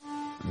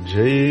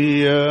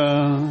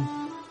Jaya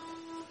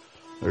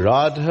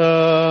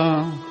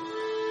Radha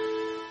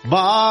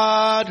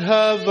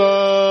Madhava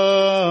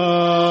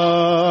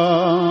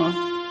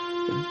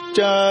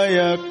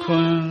Jaya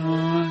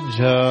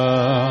Kunja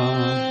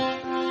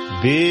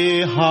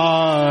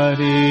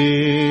Bihari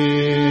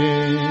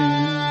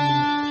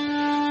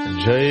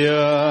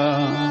Jaya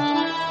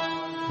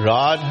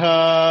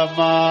Radha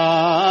Madhava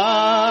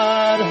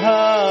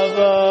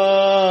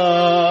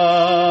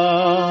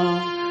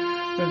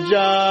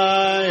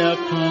Jaya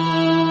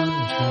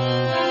Kunja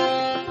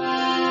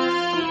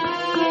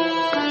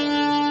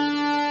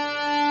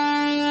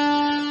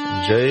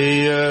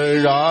Jaya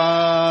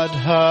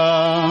Radha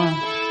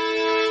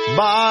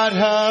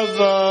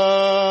Madhava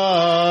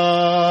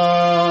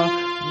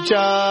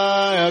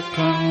Jaya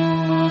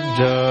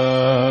Kunja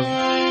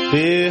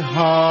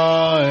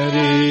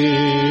Bihari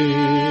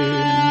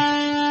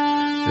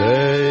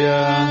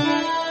Jaya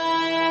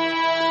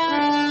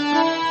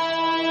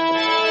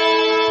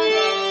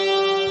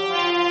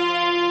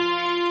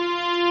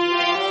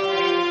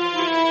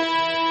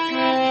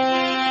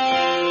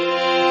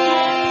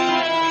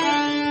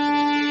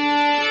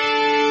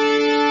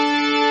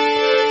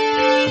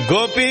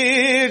Gopi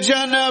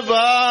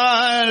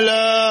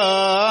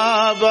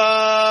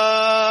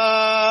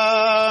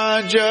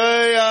Janavallabha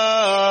Jaya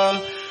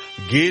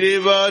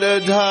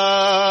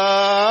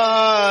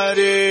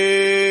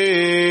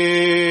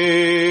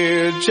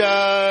Girivardhari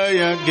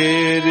Jaya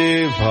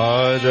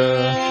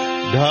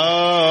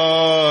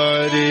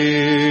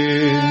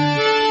Girivardhari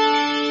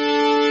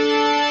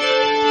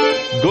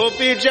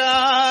Gopi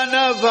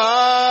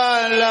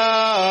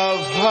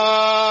Janavallabha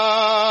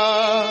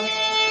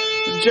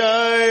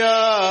Jaya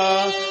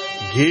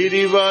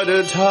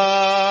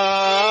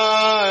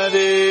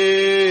Girivardhari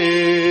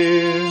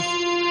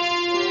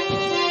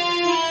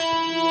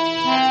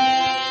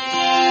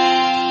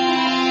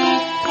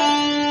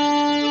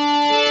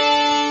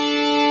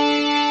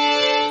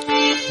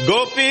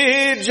Gopi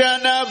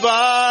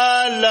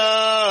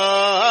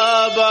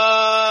Janavallabha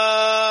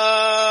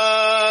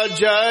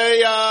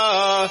Jaya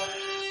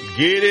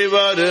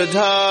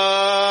Girivardhari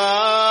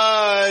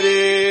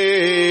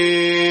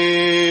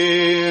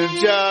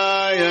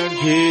Jaya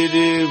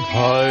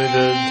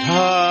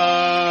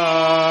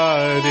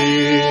Girivardhari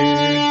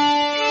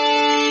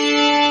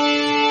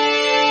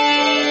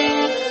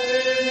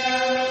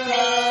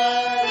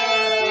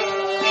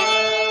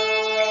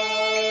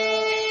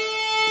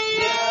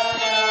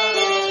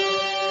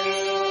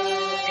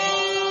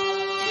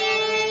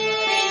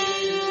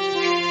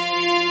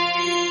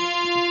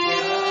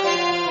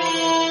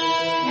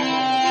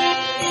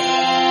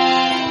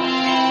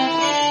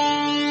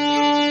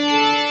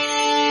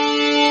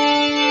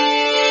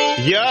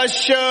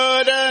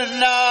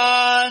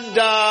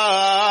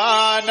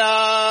Yashodanandana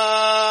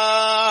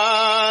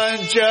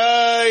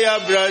Jaya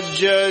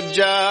Braja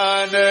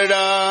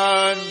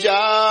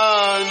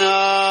Janaranjana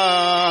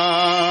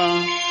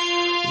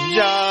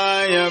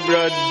Jaya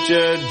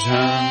Braja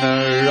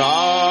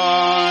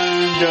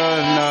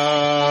Janaranjana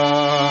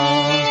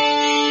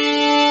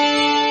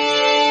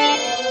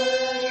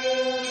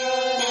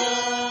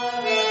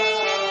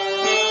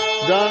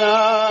Dana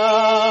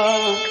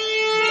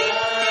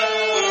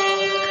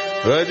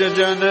Braja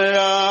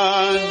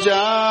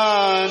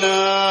Janaranjana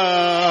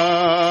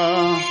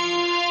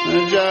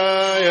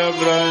Jaya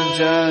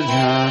Braja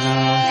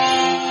Jana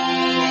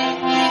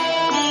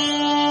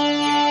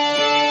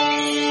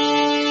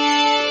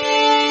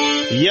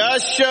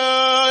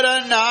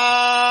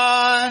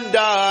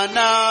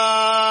Yashodanandana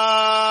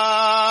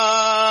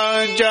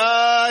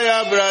Jaya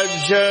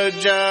Braja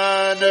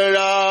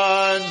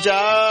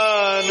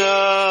Janaranjana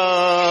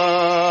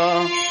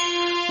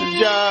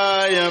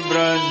Jaya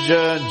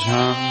Braja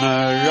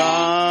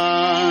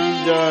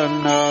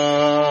Janaranjana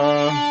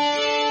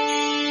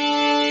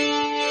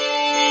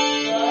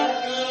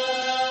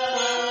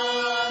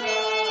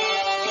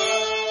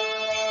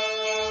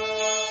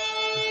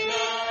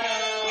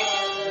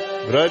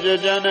Braja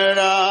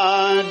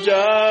Janaranjana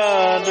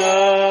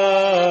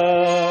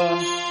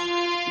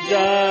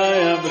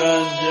Jaya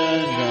Braja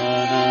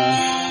Janaranjana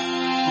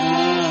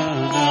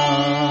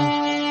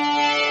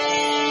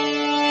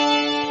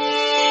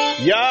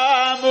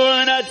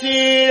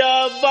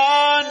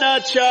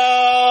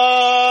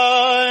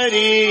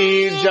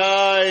Yamunatiravanachari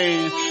Jai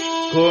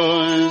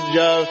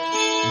Kunja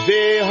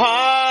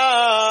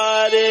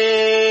Vihare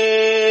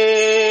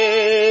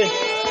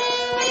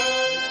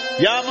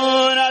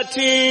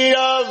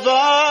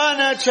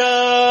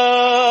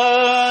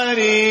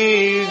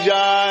Yamunatiravanachari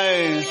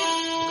Jai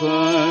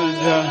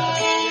Kunja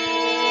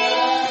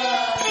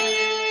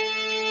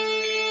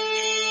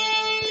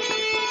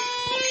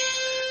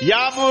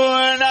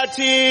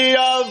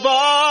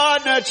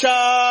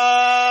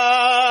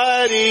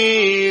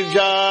Yamunatiravanachari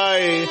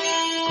Jai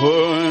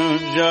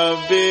Kunja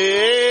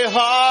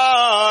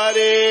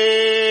Vihare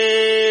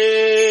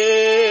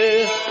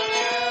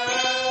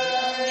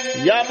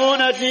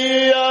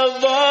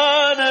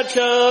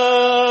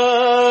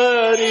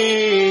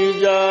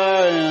Yamunatiravanachari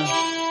Jai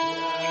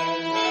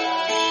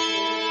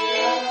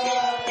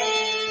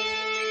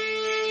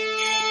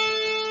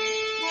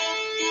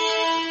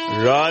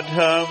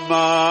Radha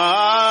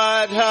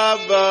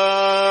Madhava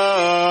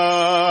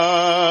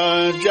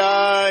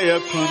Jaya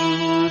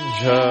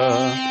Kunja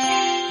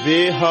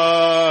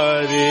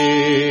Vihari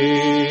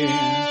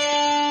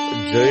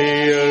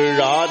Jaya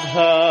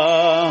Radha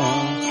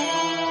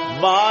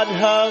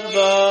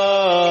Madhava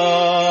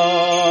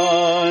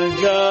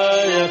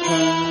Jaya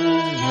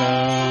Kunja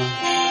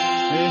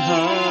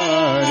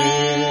Vihari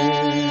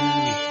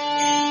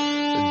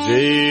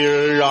Jaya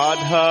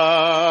Radha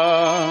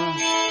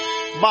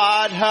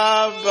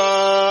Madhava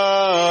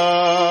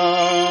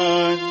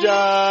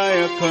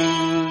Jaya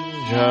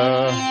Kunja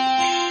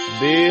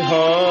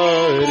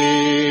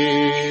Bihari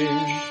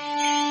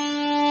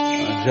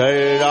Jai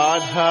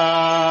Radha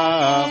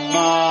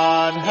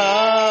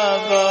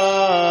Madhava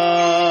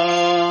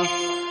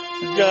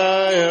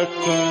Jaya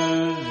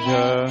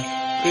Kunja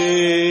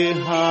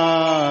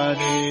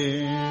Bihari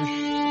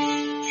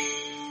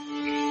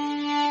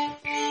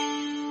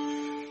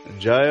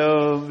Jaya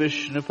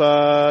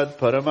Vishnupad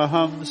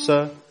Paramahamsa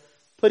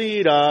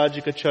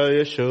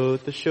Parirajikacharya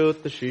Shota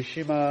Shota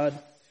Shishimad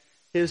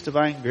His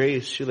Divine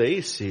Grace Srila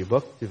A.C.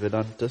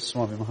 Bhaktivedanta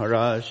Swami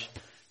Maharaj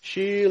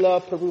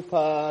Srila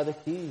Prabhupada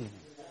Ki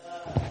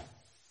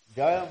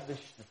Jaya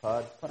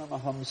Vishnupad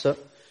Paramahamsa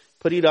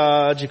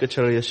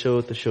Parirajikacharya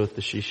Shota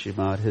Shota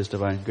Shishimad His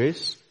Divine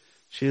Grace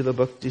Srila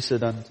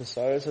Bhaktisiddhanta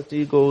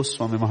Saraswati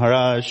Goswami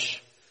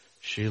Maharaj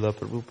Srila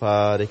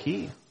Prabhupada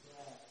Ki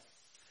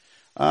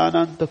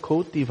Ananta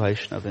Koti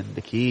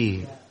Vaishnavinda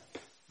Ki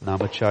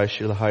Namachar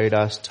Srila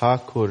Haridas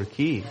Thakur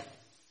Ki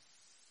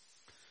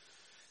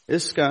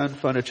ISKCON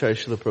Fanachar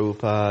Srila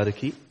Prabhupada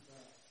Ki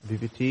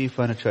VBT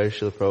Fanachar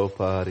Srila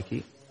Prabhupada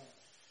Ki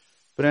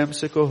Prem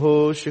Se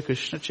Kaho Shri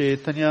Krishna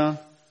Chaitanya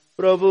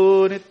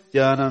Prabhu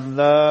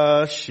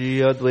Nityananda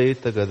Shri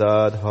Advaita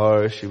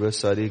Gadadhar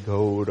Shivasari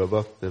Gaura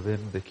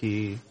Bhaktavinda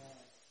Ki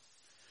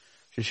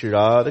Shri Shri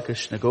Radha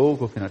Krishna Go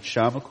Gopinath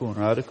Shamakun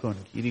Radhakun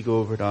Giri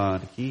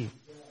Govardhan Ki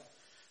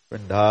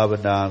Vrindavan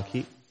Dham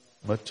Ki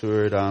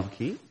Mathura Dham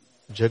Ki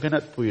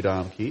Jagannath Puri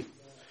Dham Ki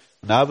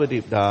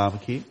Navadip Dham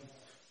Ki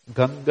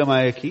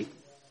Gangamaya Ki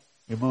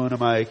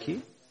Yamunamaya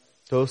Ki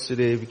Tulsi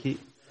Devi Ki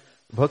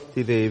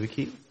Bhakti Devi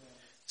Ki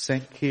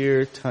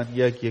Sankirtan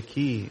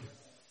Ki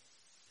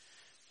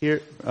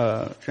here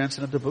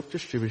Transcendental Book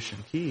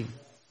Distribution Ki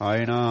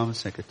Harinam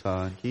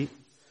Sankirtan Ki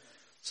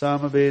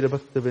Samaveda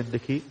Bhaktavinda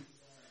Ki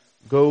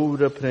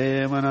Gauda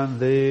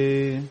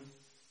Premanande.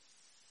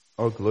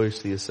 All glories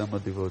to the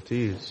assembled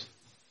devotees.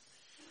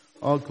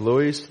 All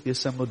glories to the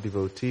assembled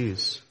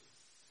devotees.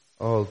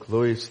 All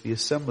glories to the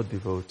assembled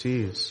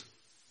devotees.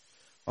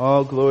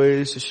 All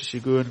glories to Shri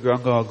Guru and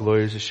Gauranga. All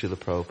glories to Srila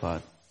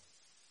Prabhupada.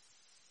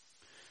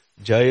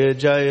 Jaya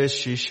Jaya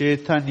Shri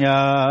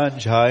Chaitanya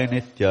Jaya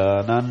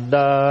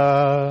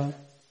Nityananda.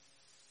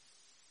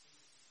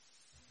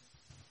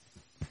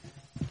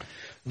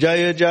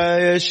 Jaya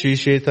Jaya Shri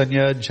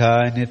Chaitanya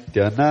Jaya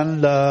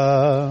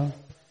Nityananda.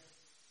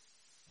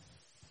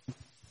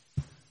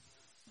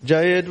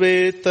 Jaya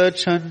Dvaita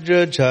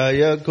Chandra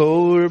Jaya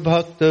Gaur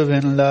Bhakta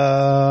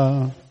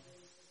Vinla.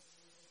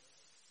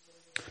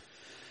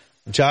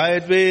 Jaya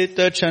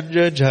Dvaita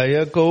Chandra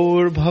Jaya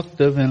Gaur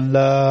Bhakta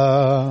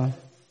Vinla.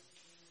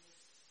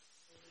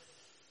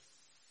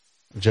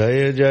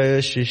 Jaya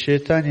Jaya Shri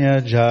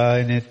Chaitanya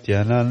Jaya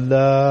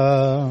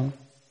Nityananda.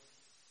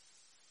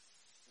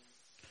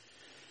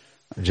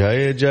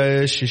 Jaya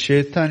Jaya Shri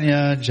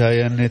Chaitanya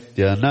Jaya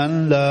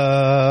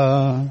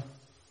Nityananda.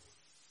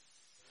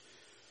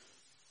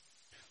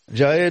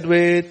 Jaya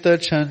Dvaita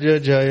Chandra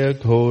Jaya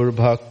Gaur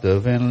Bhakta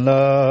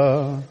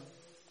Vinla.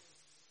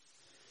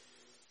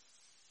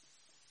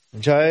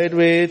 Jaya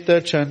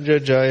Dvaita Chandra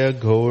Jaya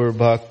Gaur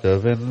Bhakta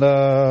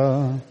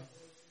Vinla.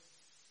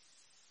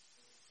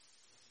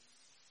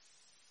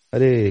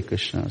 Hare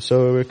Krishna.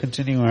 So we're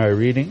continuing our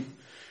reading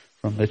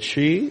from the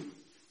Sri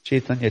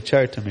Chaitanya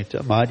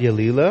Charitamrita, Madhya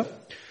Leela,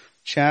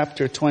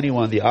 chapter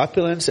 21, the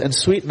opulence and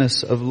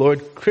sweetness of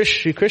Lord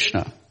Shri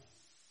Krishna.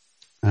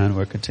 And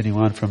we're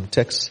continuing on from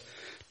text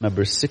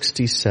number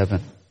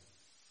 67.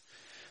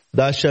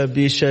 Dasha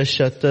Bisha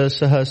Shata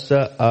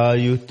Sahasra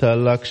Ayuta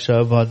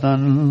Laksha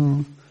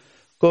Vadan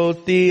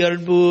Koti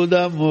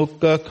Arbuda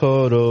Mukha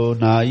Koro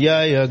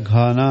Nayaya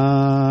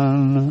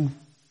Ghanan.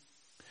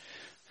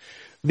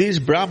 These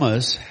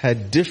Brahmas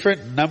had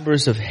different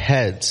numbers of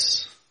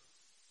heads.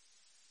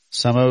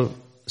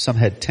 Some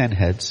had 10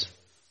 heads,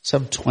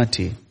 some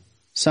 20,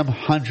 some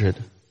 100,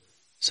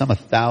 some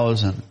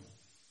 1,000,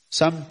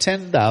 some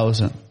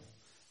 10,000,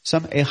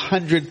 some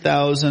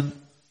 100,000,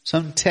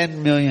 some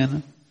 10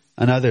 million,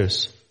 and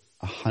others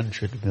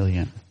 100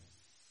 million.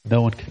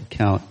 No one can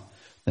count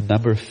the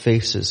number of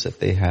faces that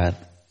they had.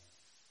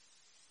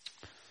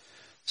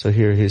 So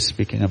here he's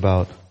speaking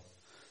about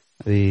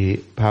the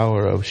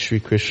power of Sri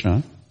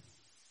Krishna.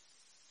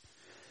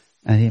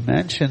 And he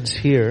mentions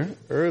here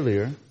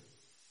earlier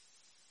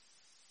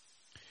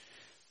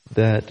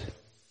that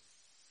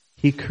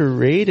he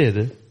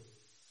created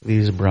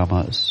these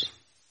Brahmas.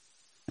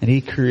 And he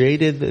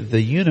created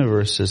the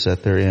universes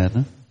that they're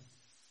in.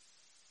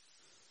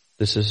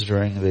 This is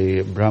during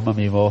the Brahma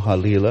Mimoha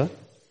Leela,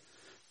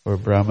 where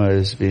Brahma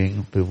is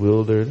being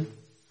bewildered.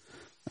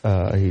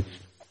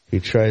 He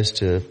tries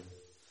to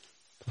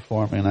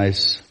perform a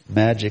nice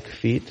magic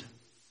feat,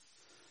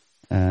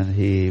 and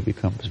he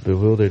becomes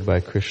bewildered by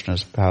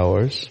Krishna's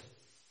powers.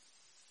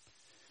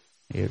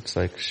 It's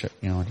like,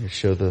 when you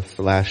show the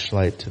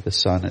flashlight to the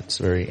sun, it's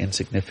very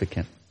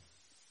insignificant.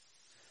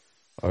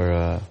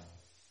 So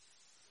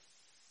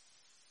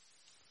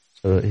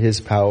his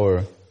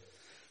power,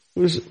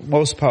 who's the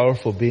most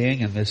powerful being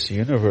in this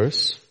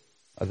universe,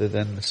 other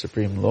than the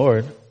Supreme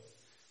Lord,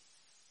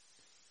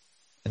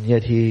 and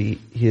yet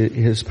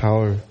his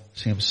power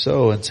seems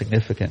so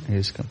insignificant.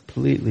 He's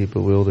completely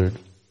bewildered.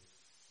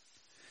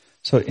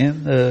 So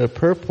in the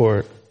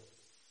purport,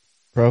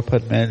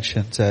 Prabhupada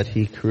mentions that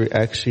he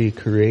actually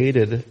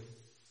created,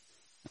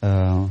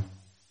 let's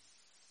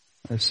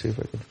see if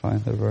I can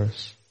find the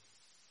verse.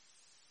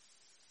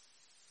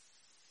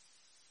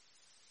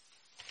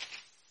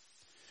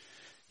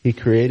 He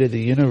created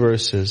the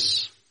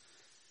universes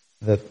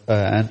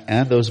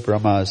and those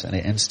Brahmas in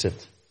an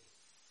instant.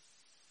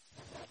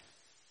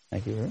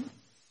 Thank you very much.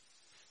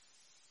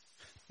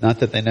 Not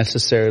that they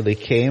necessarily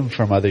came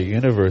from other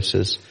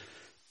universes,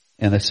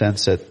 in the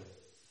sense that,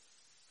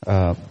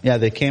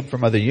 they came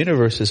from other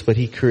universes, but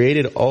he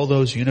created all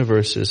those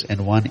universes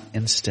in one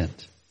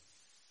instant.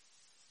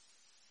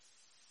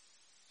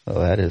 So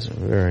that is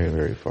very,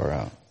 very far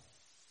out.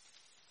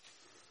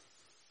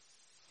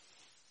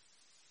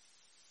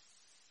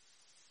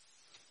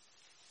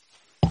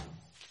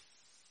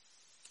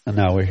 And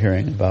now we're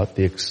hearing about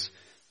the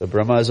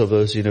Brahmas of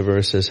those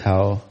universes,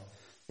 how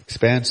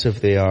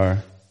expansive they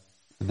are,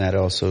 and that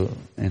also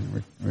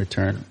in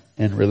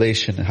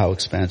relation to how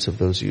expansive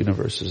those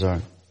universes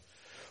are.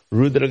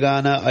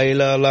 Rudragana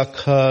aila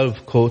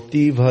lakha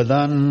koti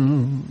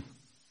vadan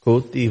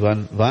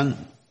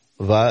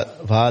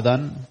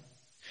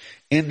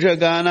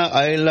Indragana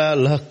aila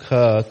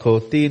lakha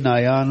koti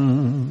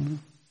nayan.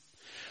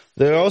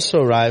 There also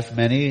arrived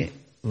many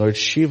Lord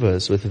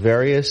Shivas with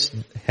various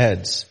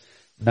heads,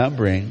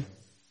 numbering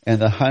in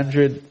the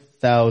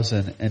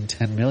 100,000 and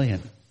 10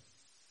 million.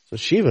 So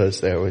Shiva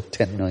is there with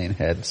 10 million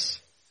heads.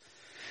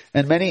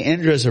 And many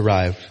Indras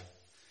arrived.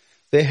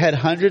 They had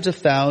hundreds of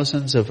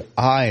thousands of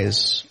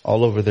eyes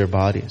all over their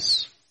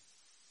bodies.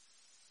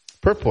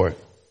 Purport.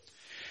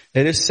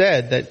 It is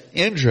said that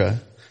Indra,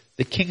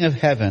 the king of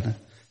heaven,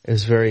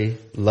 is very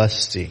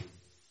lusty.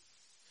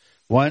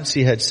 Once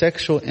he had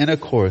sexual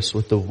intercourse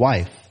with the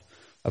wife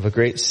of a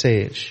great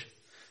sage.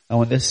 And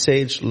when this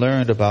sage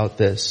learned about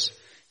this,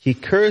 he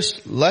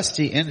cursed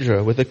lusty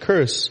Indra with a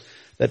curse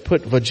that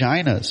put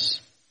vaginas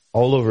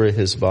all over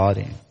his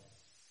body.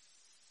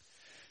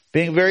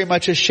 Being very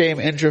much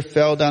ashamed, Indra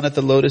fell down at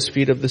the lotus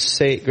feet of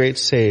the great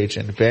sage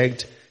and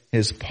begged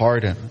his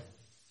pardon.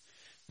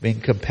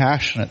 Being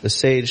compassionate, the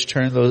sage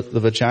turned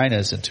the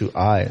vaginas into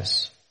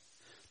eyes.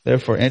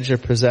 Therefore, Indra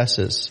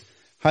possesses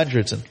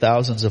hundreds and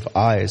thousands of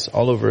eyes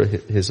all over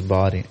his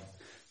body,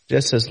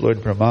 just as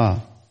Lord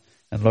Brahma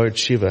and Lord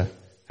Shiva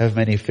have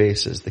many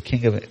faces. The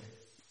king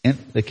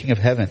of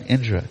heaven,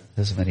 Indra,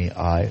 has many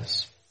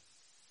eyes.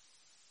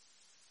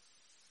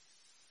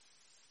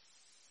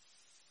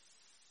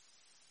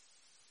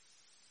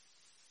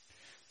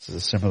 This is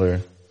a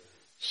similar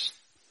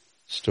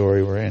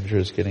story where Indra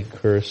is getting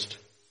cursed.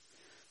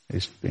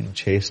 He's being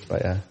chased by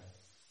a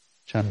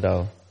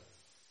Chandra.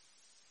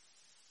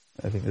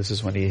 I think this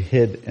is when he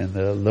hid in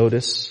the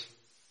lotus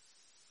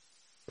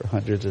for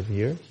hundreds of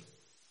years.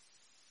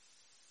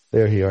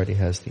 There he already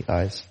has the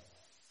eyes.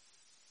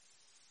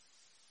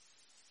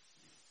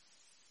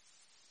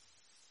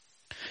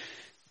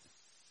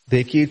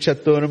 Deki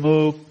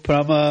chaturmukh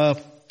prama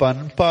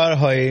panpar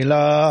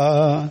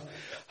hoila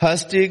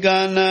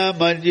hastigana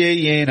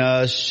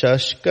madhyena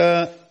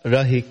shashka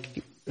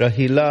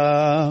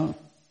rahila.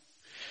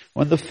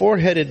 When the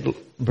four-headed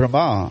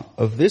Brahma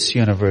of this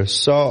universe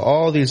saw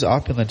all these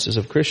opulences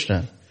of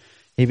Krishna,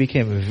 he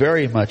became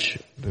very much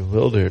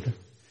bewildered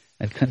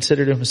and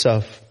considered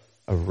himself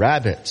a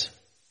rabbit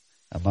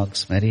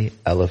amongst many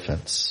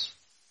elephants.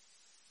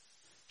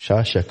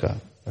 Shashaka,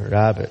 a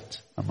rabbit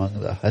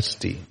among the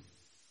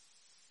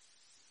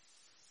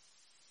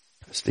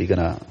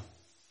Hastigana.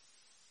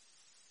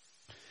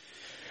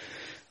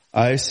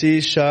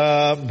 Aisi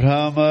Shah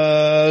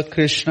Brahma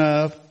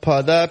Krishna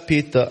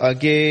Padapita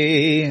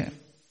Age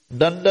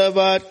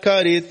Dandavat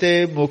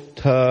Karite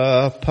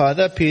Mukta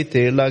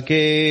Padapite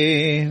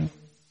Lage.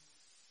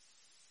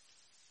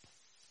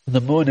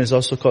 The moon is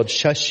also called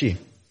Shashi.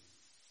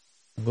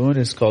 The moon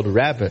is called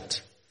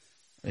rabbit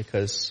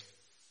because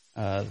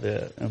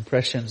the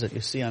impressions that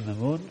you see on the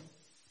moon,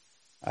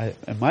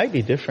 it might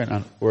be different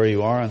on where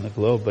you are on the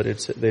globe, but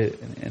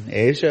in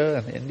Asia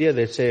and India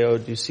they say, "Oh,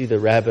 do you see the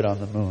rabbit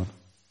on the moon?"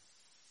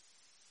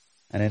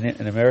 And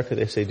in America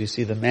they say, "Do you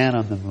see the man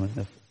on the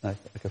moon?" Like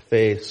a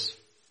face.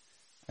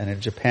 And in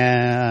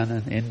Japan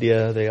and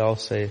India they all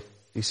say, "Do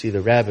you see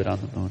the rabbit on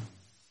the moon?"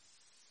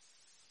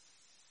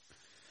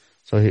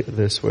 So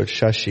this word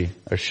shashi,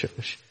 or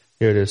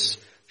here it is,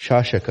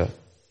 shashaka.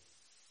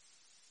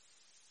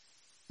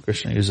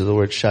 Krishna uses the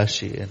word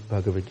Shashi in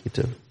Bhagavad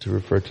Gita to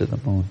refer to the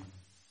moon.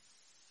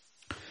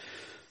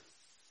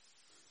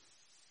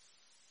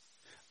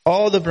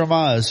 All the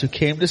Brahmas who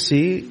came to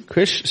see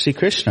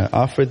Krishna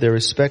offered their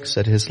respects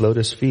at his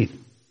lotus feet.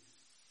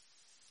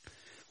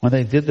 When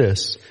they did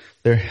this,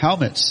 their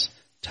helmets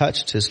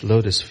touched his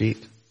lotus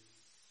feet.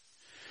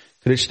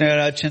 Krishna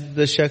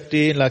rachinta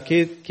shakti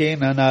lakit ke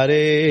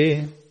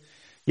nanare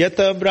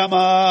yata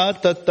brahma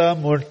tata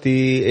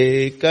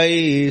murti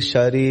ekai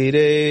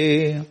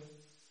sharire.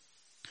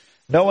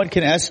 No one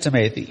can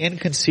estimate the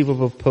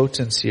inconceivable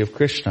potency of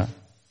Krishna.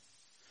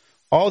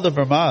 All the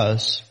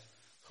Brahmas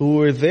who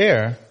were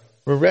there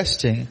were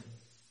resting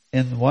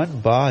in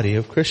one body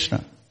of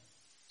Krishna.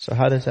 So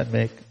how does that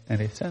make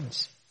any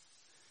sense?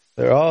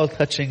 They're all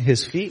touching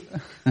his feet.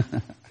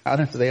 How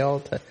do they all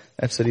touch?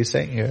 That's what he's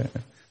saying here.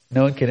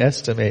 No one can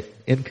estimate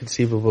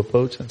inconceivable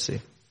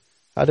potency.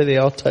 How do they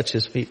all touch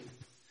his feet?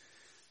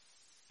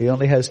 He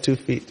only has 2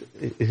 feet.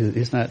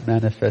 He's not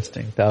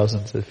manifesting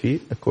thousands of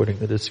feet, according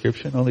to the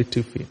description, only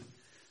 2 feet.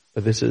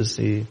 But this is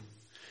the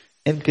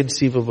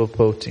inconceivable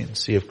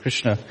potency of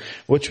Krishna,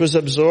 which was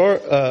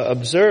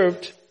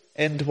observed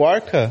in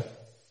Dwarka.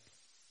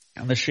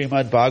 In the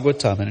Srimad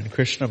Bhagavatam and in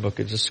Krishna book,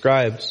 it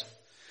describes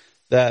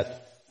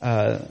that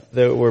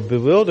they were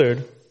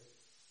bewildered.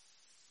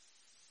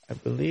 I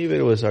believe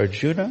it was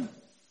Arjuna.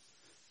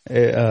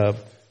 They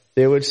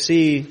would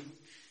see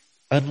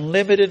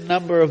unlimited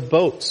number of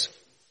boats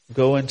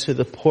go into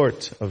the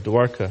port of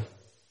Dwarka,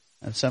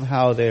 and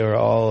somehow they are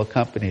all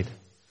accompanied.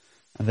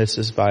 And this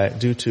is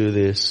due to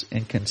this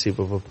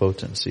inconceivable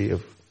potency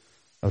of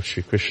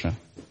Sri Krishna.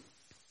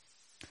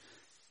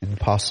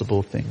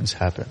 Impossible things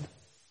happen.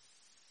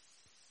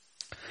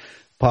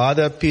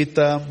 Pada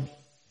pita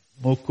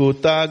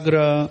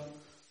mukutagra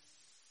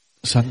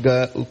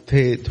sanga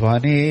ukte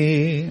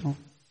dhvani.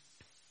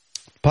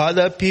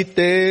 Pada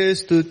pite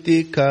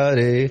stuti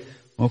kare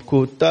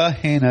mukuta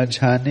hena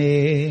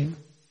jhane.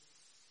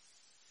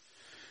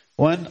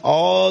 When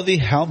all the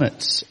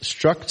helmets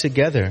struck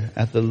together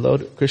at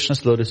the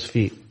Krishna's lotus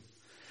feet,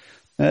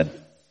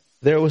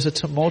 there was a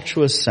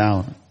tumultuous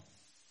sound.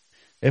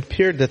 It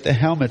appeared that the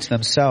helmets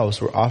themselves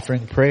were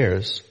offering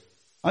prayers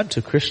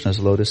unto Krishna's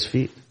lotus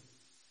feet.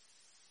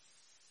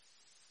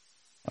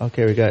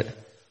 Okay, we got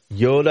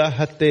Yoda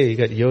Hatte. You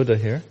got Yoda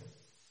here.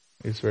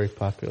 He's very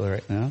popular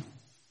right now.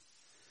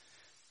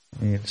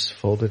 It means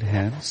folded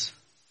hands.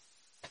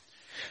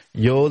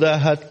 Yoda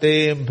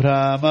Hatte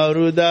Brahma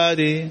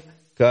Rudari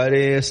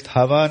Kare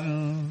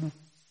Sthavan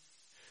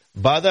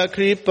Bada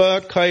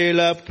Kripa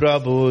Kaila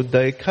Prabhu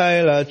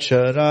Daikaila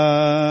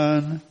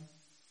Charan.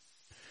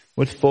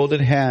 With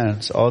folded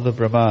hands, all the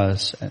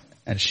Brahmas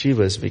and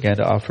Shivas began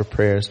to offer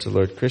prayers to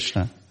Lord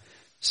Krishna,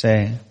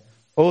 saying,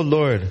 O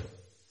Lord,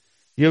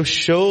 you have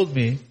showed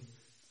me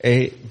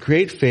a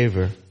great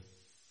favor,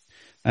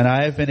 and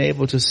I've been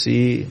able to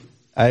see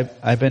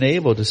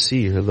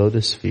your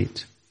lotus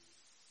feet.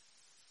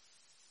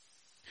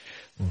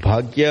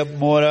 Bhagya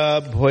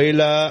mora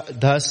bhoila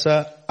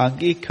dhasa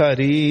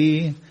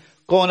angikari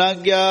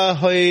konagya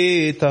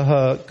hoy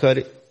taha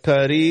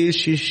kari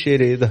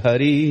shishire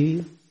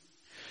dhari.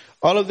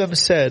 All of them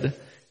said,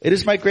 it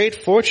is my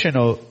great fortune,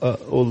 O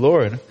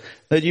Lord,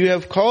 that you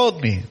have called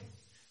me,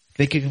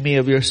 thinking me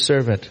of your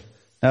servant.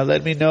 Now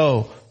let me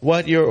know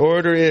what your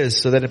order is,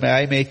 so that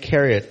I may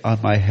carry it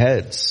on my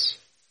heads.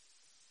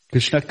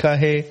 Krishna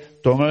kahe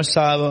tomar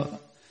sava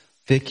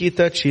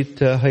vikita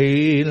chitta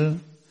hail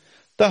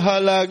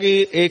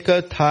tahalagi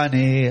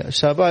ekathane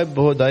sabai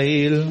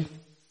bodhail.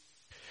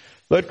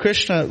 Lord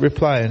Krishna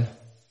replied,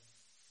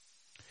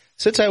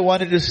 since I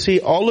wanted to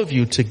see all of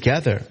you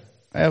together,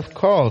 I have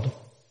called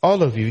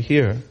all of you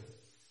here.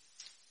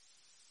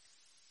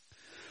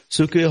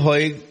 Sukhi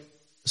hoy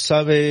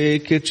sabe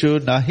kichu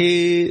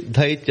nahi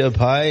dhaitya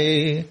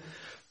bhai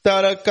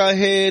tara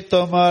kahe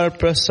tomar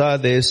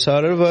prasade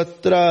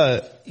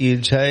sarvatra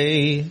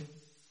ijai.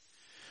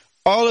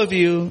 All of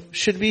you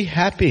should be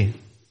happy.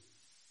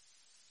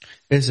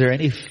 Is there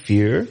any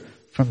fear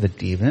from the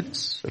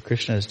demons? So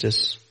Krishna is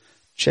just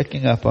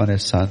checking up on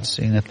his sons,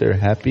 seeing that they're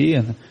happy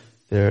and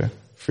they're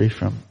free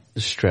from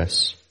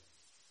distress.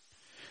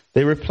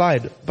 They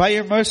replied, by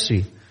your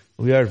mercy,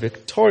 we are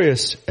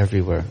victorious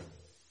everywhere.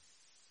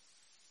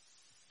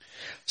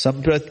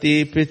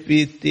 Samprati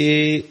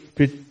pritvite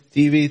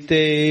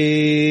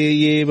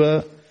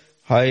yeva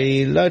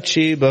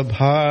hailachi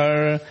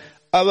babhar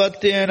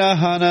avatena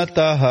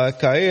hanataha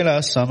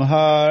kaila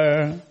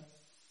samhar.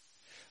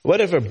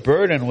 Whatever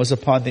burden was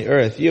upon the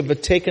earth, you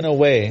have taken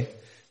away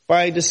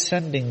by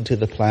descending to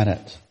the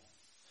planet.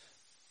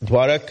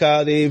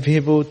 Dwarakadi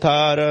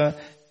vibhutara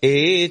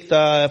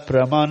eta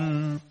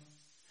praman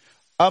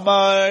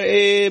Amar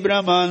e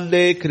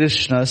Brahmande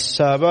Krishna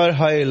Sabar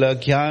Haila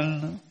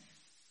Gyan.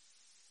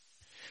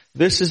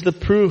 This is the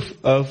proof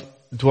of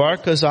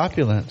Dwarka's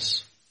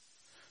opulence.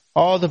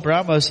 All the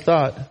Brahmas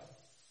thought,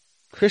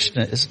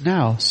 Krishna is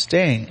now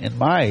staying in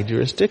my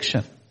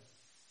jurisdiction.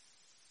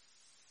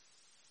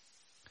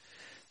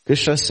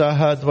 Krishna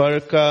Saha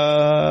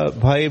Dwarka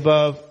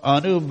Bhaibhav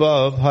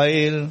Anubhav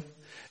Hail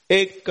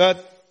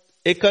Ekat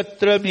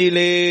ekatra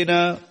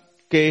milena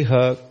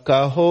keha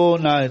kaho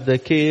na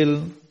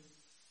dakil.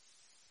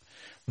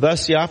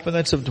 Thus the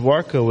opulence of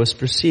Dwarka was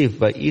perceived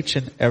by each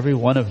and every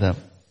one of them.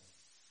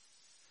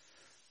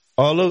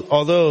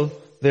 Although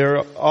they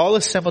are all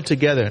assembled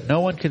together,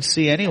 no one can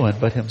see anyone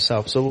but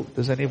himself. So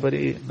does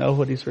anybody know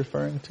what he's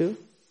referring to?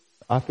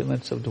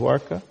 Opulence of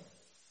Dwarka?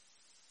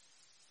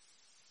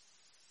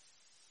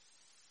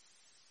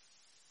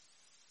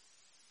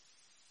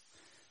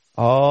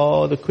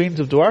 All the queens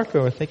of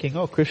Dwarka were thinking,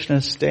 oh, Krishna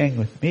is staying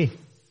with me.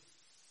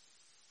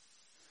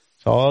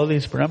 So all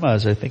these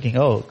Brahmas are thinking,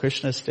 oh,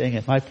 Krishna is staying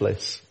at my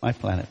place, my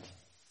planet.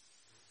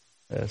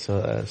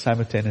 So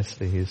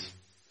simultaneously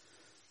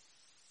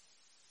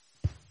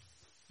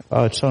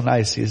oh, it's so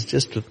nice. He's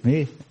just with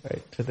me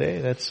right today.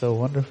 That's so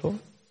wonderful.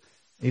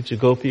 Each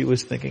gopi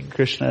was thinking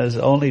Krishna is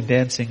only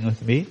dancing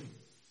with me.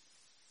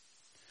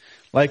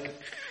 Like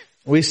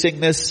we sing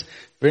this,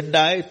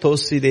 Vrindai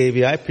Tosi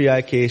Devi I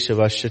Priyai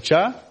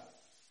Keshavashacha.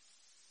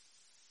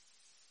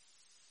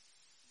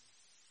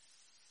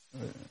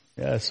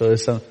 Yeah, so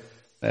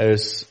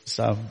there's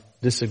some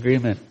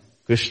disagreement.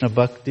 Krishna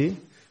Bhakti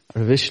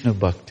or Vishnu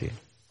Bhakti.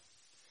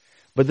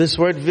 But this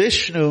word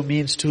Vishnu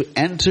means to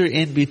enter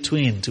in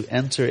between, to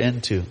enter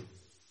into.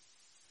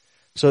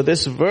 So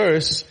this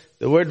verse,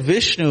 the word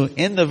Vishnu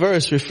in the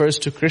verse refers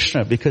to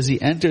Krishna because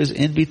he enters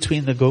in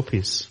between the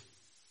gopis.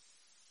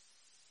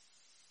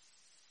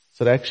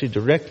 So it actually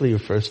directly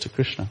refers to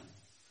Krishna.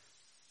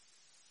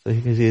 So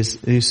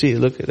you see,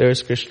 look,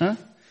 there's Krishna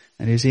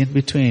and he's in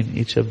between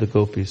each of the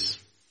gopis.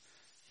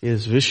 He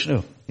is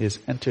Vishnu. He has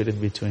entered in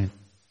between.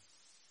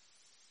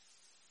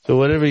 So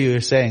whatever you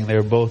are saying,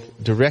 they're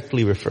both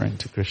directly referring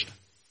to Krishna.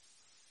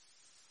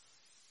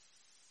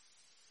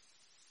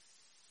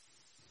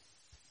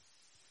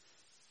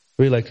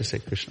 We like to say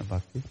Krishna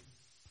Bhakti.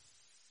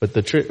 But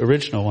the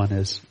original one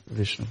is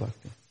Vishnu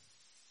Bhakti.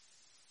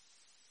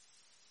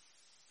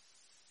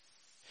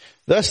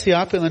 Thus the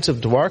opulence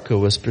of Dwarka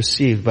was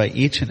perceived by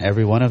each and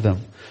every one of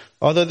them.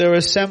 Although they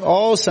were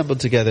all assembled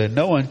together,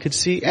 no one could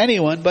see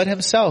anyone but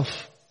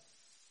himself.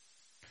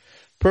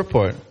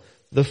 Purport.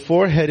 The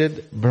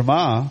four-headed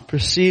Brahma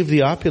perceived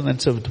the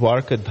opulence of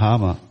Dwarka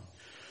Dhama,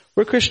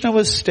 where Krishna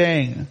was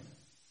staying.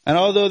 And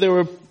although there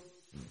were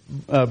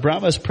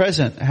Brahmas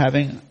present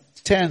having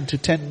 10 to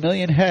 10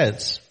 million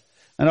heads,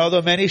 and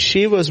although many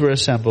Shivas were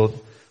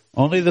assembled,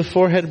 only the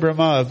four-headed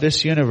Brahma of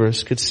this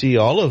universe could see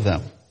all of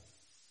them.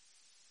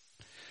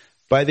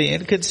 By the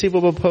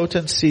inconceivable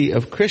potency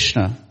of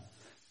Krishna,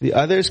 the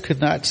others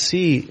could not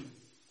see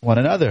one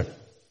another.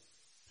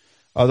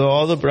 Although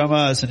all the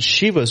Brahmas and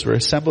Shivas were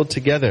assembled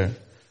together,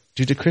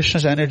 due to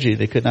Krishna's energy,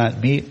 they could not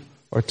meet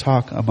or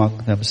talk among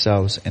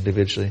themselves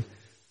individually.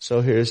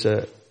 So here's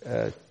a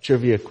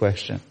trivia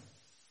question.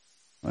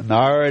 When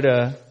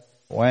Narada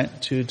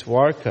went to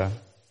Dwarka,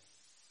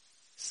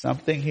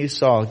 something he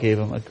saw gave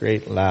him a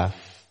great laugh.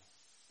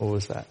 What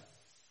was that?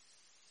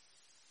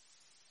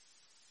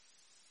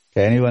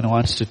 Okay, anyone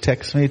wants to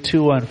text me?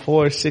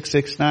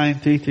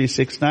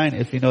 214-669-3369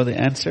 if you know the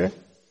answer.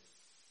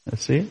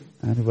 Let's see.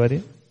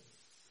 Anybody?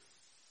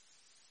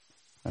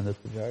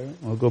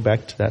 We'll go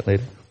back to that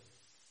later.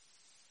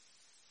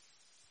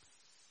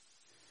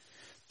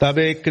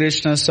 Tabe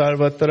Krishna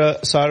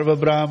Sarva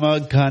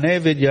Brahma Ghane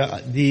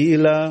Vidya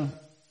Dila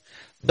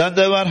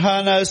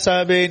Dandavarhana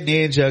Sabe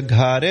Nija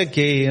Ghare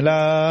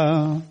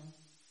Kela.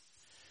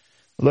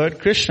 Lord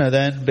Krishna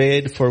then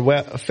bade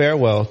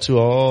farewell to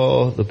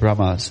all the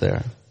Brahmas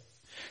there.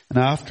 And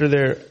after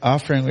their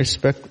offering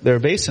their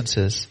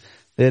obeisances,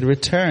 they had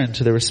returned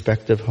to their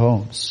respective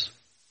homes.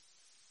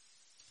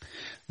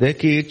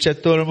 Deki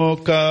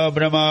Chaturmukha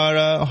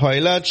Brahmara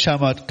Hoila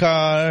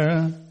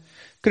Chamatkar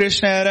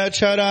Krishnara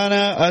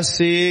Charana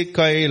Asi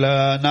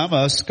Kaila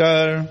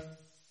Namaskar.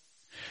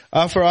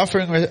 After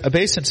offering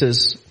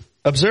obeisances,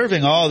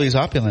 observing all these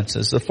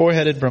opulences, the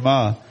four-headed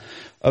Brahma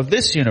of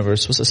this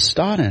universe was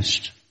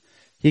astonished.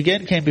 He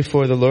again came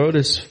before the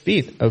lotus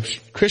feet of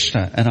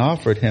Krishna and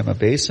offered him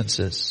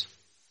obeisances.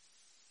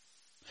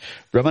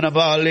 Brahmana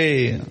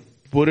Bali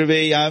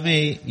Purve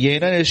Yami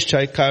Yena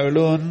Nishchai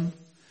Karlun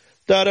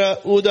Tara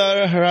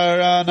Udar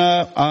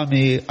Harana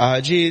Ami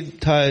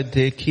Ajita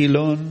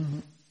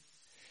Dekilun.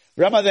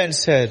 Rama then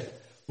said,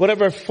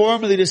 whatever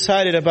formerly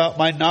decided about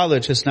my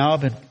knowledge has now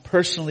been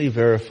personally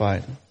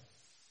verified.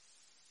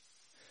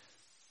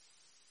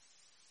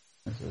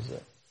 This is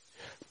it.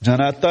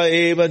 Janata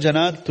eva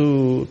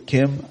janatu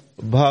kim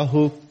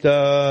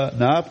bahukta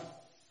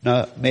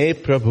na me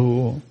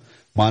prabhu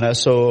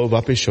manaso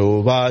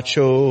vapisho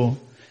vacho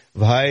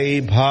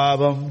vai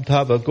bhavam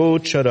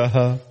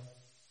tavagocharaha.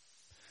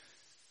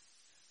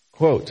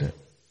 Quote,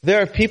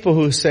 there are people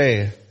who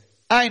say,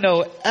 I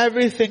know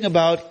everything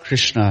about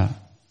Krishna.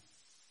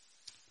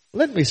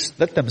 Let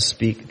them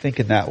think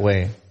in that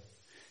way.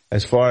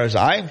 As far as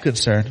I am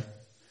concerned,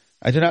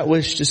 I do not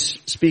wish to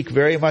speak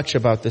very much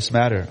about this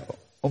matter.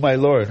 O my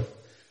Lord,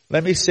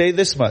 let me say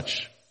this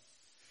much.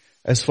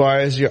 As far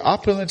as your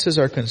opulences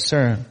are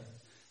concerned,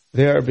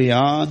 they are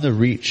beyond the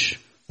reach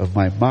of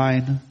my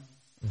mind,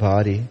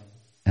 body,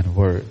 and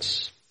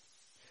words.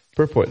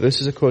 Purport.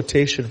 This is a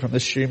quotation from the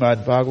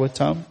Srimad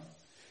Bhagavatam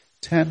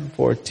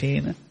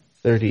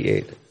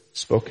 10:14-38,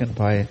 spoken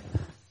by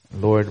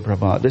Lord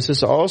Brahma. This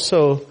is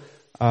also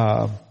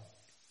the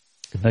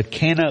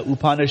Kena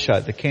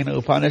Upanishad. The Kena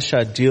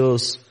Upanishad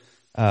deals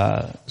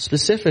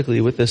specifically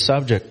with this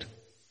subject.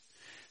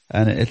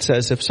 And it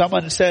says, if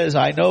someone says,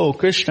 I know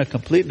Krishna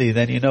completely,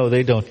 then you know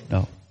they don't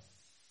know.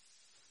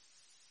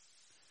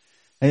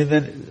 And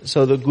then,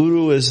 so the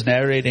Guru is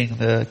narrating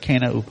the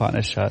Kena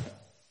Upanishad.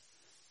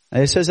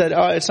 And it says that,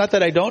 it's not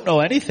that I don't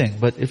know anything,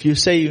 but if you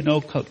say you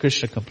know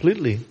Krishna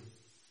completely,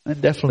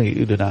 then definitely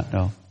you do not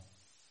know.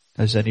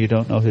 Because then you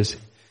don't know his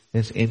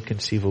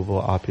inconceivable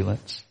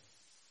opulence.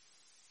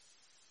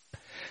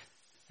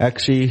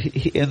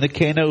 Actually, in the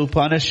Kena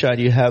Upanishad,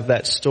 you have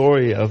that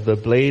story of the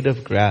blade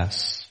of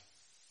grass.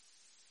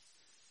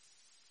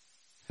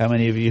 How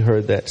many of you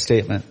heard that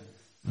statement?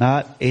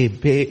 Not a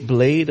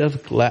blade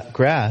of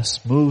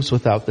grass moves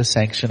without the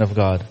sanction of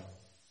God.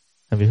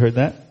 Have you heard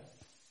that?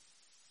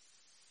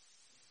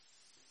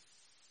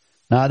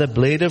 Not a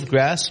blade of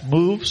grass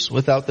moves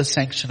without the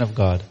sanction of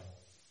God.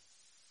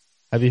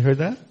 Have you heard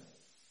that?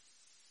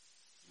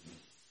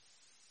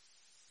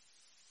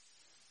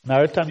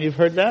 Narottam, you've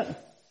heard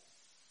that?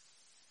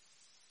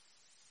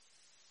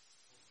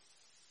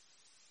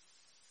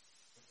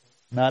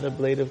 Not a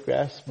blade of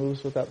grass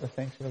moves without the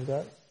sanction of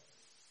God?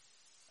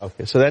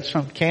 Okay, so that's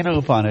from Kena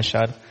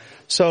Upanishad.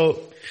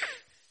 So,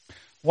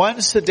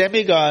 once the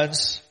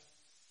demigods,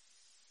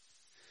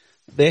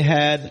 they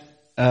had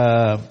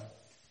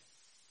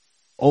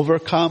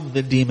overcome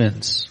the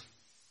demons.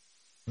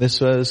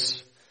 This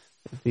was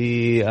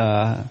the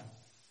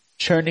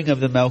churning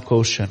of the milk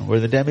ocean, where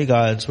the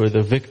demigods were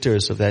the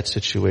victors of that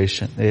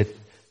situation.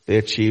 They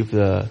achieved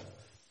the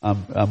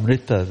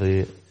amrita,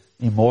 the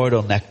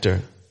immortal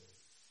nectar.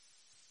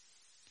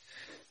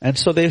 And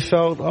so they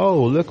felt,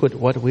 oh, look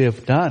what we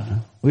have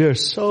done. We are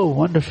so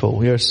wonderful.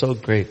 We are so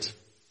great.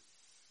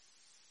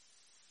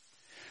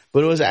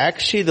 But it was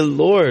actually the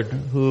Lord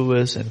who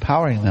was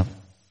empowering them.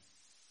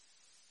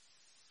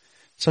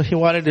 So he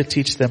wanted to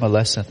teach them a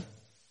lesson.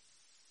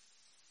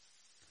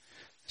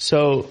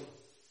 So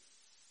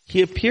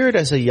he appeared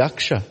as a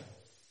yaksha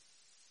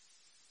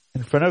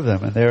in front of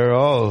them, and they were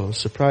all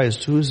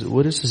surprised.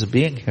 What is this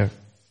being here?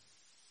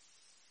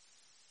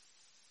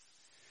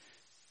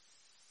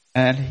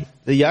 And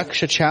the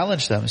yaksha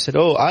challenged them and said,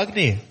 oh,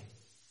 Agni,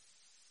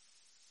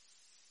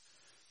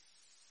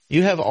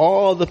 you have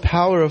all the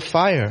power of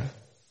fire.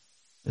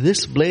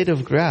 This blade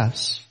of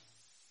grass,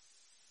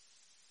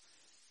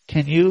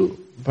 can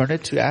you burn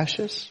it to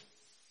ashes?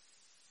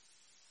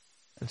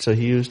 And so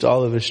he used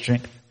all of his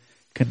strength,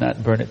 could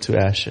not burn it to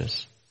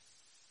ashes.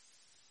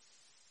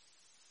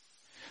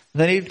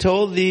 Then he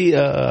told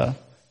the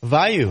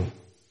Vayu,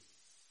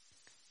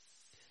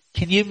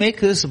 can you make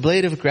this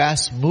blade of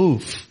grass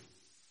move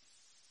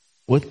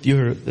with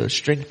the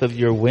strength of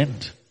your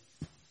wind?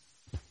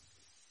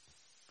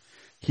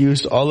 He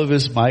used all of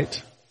his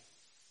might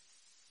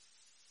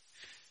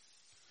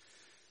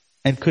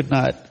and could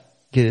not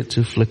get it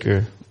to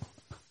flicker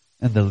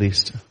in the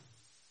least.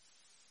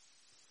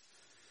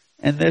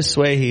 In this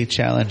way he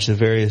challenged the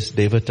various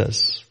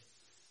devatas,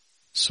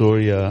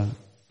 Surya,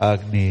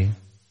 Agni,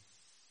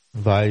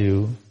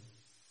 Vayu,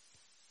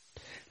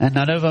 and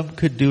none of them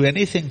could do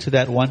anything to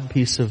that one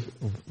piece of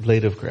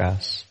blade of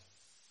grass.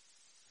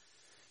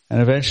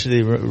 And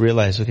eventually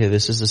realized, okay,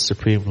 this is the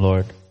Supreme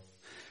Lord.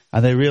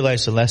 And they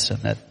realized the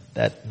lesson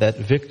that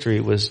victory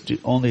was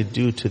only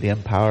due to the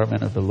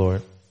empowerment of the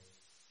Lord.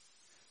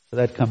 So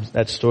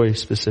that story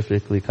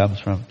specifically comes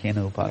from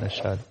Kena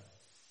Upanishad.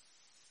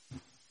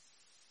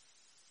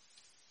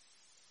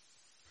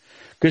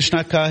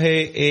 Krishna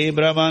kahe e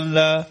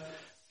brahmanla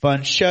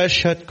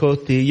panchashat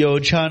koti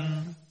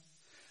yojan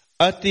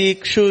ati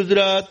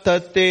kshudra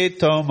tate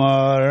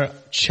tomar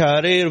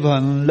charir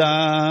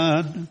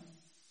bhanlan.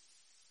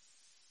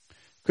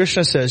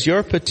 Krishna says,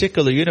 your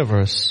particular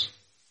universe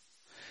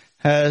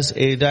has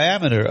a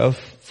diameter of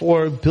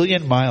 4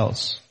 billion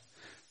miles.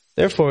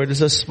 Therefore, it is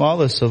the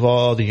smallest of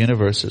all the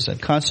universes, and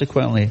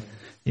consequently,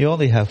 you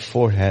only have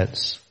 4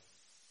 heads.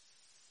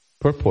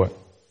 Purport.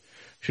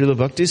 Srila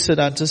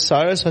Bhaktisiddhanta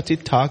Saraswati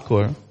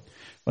Thakur,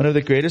 one of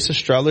the greatest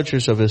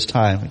astrologers of his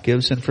time,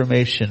 gives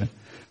information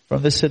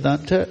from the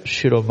Siddhanta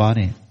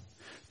Shiromani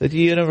that the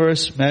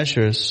universe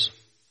measures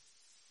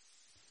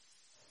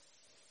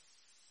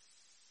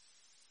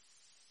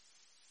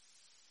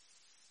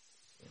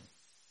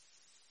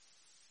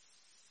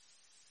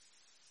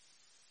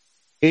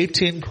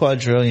 18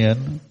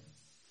 quadrillion,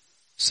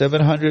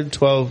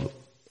 712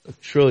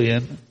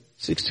 trillion,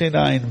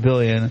 69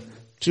 billion,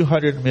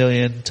 200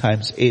 million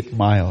times 8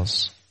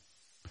 miles.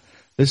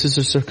 This is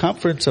the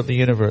circumference of the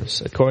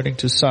universe. According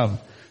to some,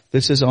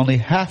 this is only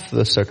half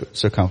the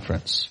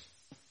circumference.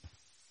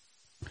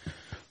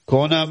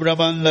 Kona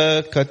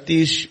brahmanda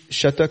katish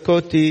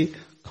shatakoti,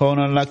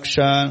 kona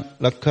lakshan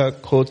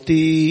lakha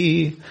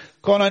koti,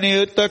 kona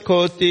niyutta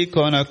koti,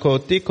 kona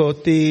koti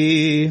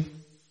koti.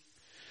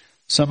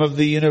 Some of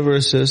the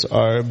universes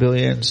are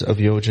billions of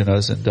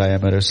yojanas in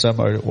diameter.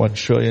 Some are 1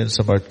 trillion,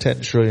 some are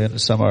 10 trillion,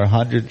 some are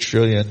 100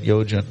 trillion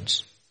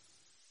yojans.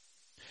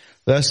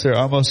 Thus, they're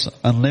almost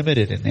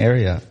unlimited in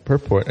area.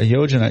 Purport, a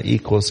yojana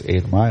equals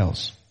 8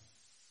 miles.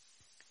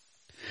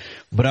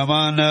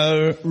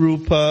 Brahmana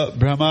rupa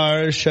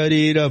brahmar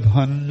sharira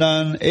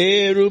bhandan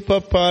e rupa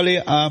pali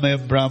ame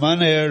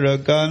brahmane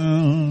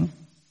ragan.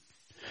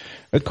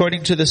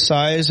 According to the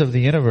size of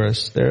the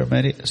universe, there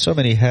are so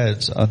many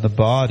heads on the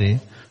body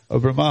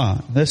of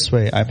Brahma. In this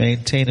way, I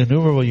maintain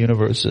innumerable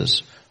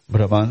universes,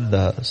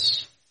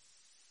 Brahmandas.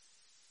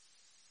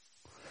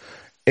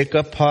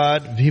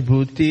 Ekapad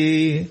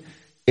vibhuti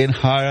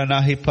inhara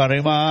nahi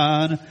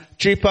pariman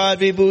tripad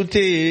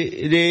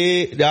vibhuti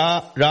re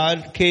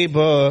rad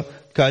keba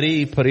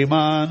kari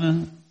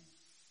pariman.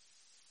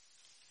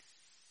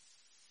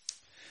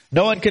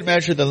 No one can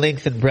measure the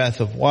length and breadth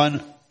of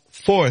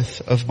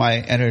 1/4 of my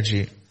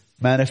energy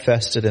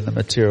manifested in the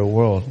material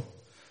world.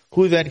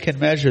 Who then can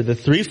measure the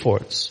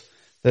 3/4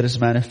 that is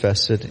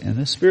manifested in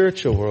the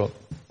spiritual world?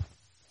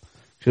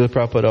 Srila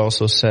Prabhupada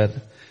also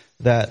said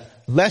that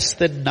less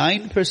than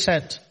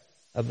 9%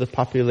 of the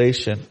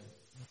population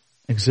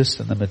exists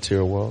in the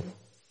material world.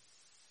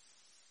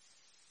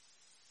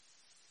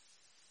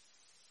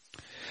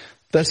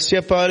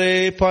 Tasya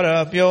pare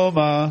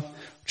paravyoma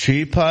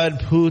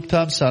tripad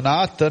bhutam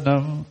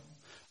sanatanam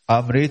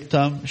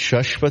amritam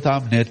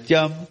shashvatam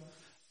nityam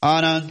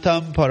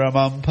anantam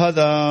paramam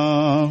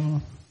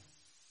padam.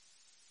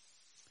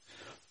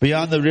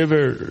 Beyond the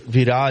river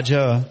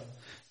Viraja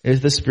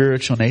is the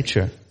spiritual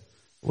nature,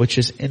 which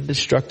is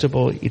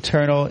indestructible,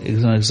 eternal,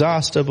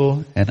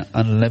 inexhaustible, and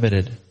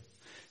unlimited.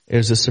 It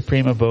is the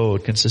supreme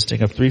abode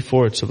consisting of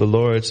 3/4 of the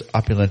Lord's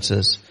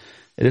opulences.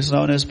 It is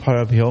known as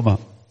Parabhyoma,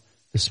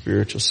 the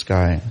spiritual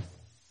sky.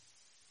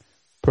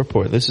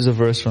 Purport. This is a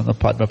verse from the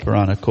Padma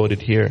Purana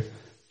quoted here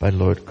by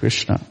Lord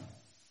Krishna.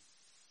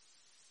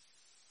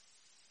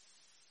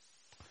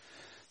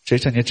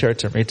 Chaitanya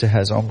Charitamrita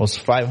has almost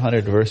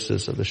 500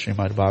 verses of the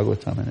Srimad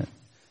Bhagavatam in it.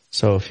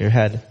 So if you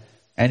had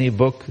any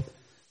book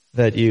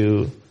that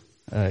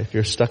if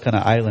you're stuck on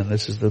an island,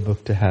 this is the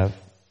book to have.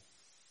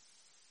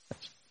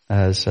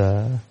 As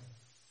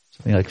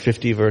something like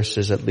 50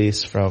 verses at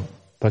least from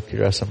Bhakti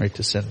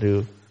Rasamrita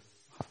Sindhu,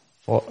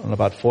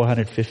 about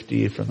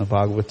 450 from the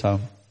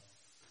Bhagavatam.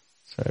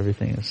 So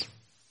everything is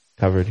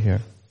covered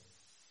here.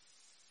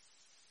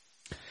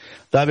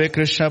 Tabe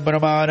Krishna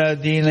Brahmana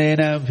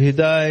Dilena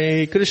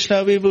Vidai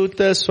Krishna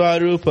Vibhuta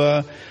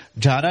Swarupa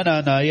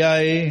Janana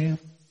Nayai.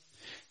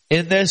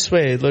 In this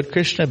way, Lord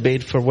Krishna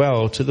bade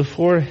farewell to the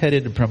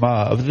 4-headed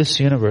Brahma of this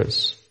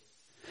universe.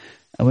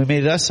 And we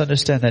may thus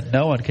understand that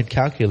no one can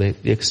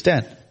calculate the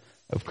extent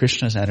of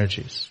Krishna's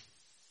energies.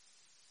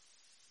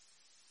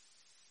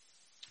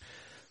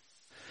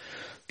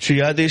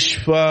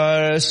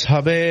 Triyadishwar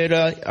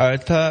Sabera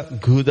Artha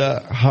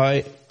Guda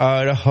Hai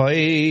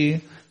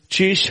Arahai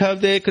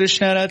Chishabde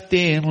Krishna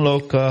Ratim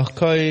Loka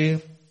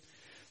Kai.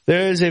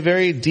 There is a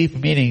very deep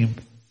meaning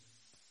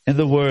in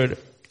the word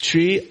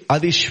Tri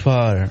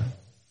Adishvar,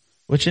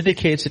 which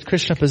indicates that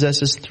Krishna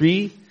possesses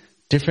 3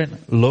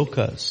 different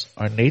lokas,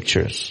 or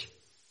natures.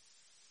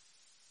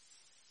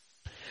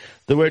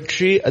 The word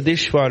Tri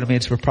Adishvar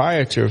means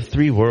proprietor of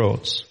 3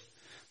 worlds.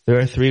 There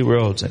are 3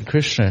 worlds, and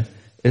Krishna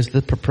is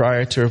the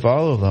proprietor of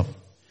all of them.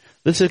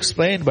 This is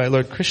explained by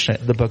Lord Krishna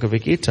in the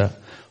Bhagavad Gita.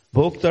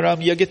 Bhoktaram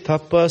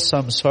yagitapa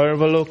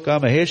samsarvaloka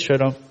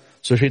maheshwaram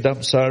sushidam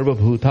sarva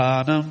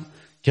bhutanam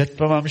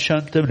yatpamam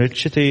shantam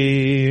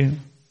richati.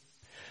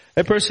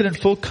 A person in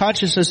full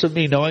consciousness of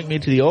me, knowing me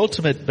to the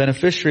ultimate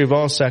beneficiary of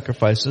all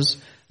sacrifices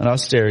and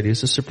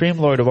austerities, the supreme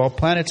lord of all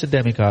planets and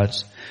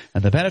demigods,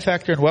 and the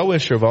benefactor and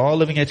well-wisher of all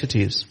living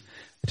entities,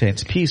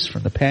 attains peace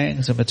from the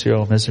pangs of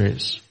material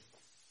miseries.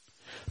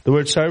 The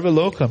word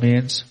sarvaloka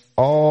means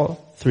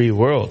all 3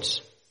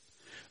 worlds.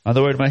 And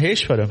the word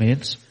maheshwara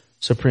means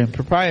supreme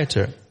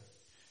proprietor.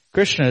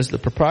 Krishna is the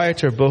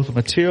proprietor of both the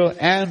material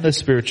and the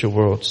spiritual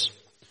worlds.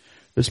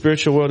 The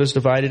spiritual world is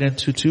divided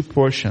into 2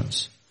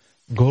 portions,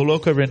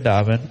 Goloka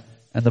Vrindavan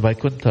and the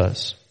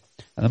Vaikunthas.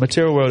 And the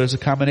material world is a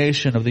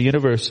combination of the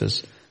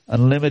universes,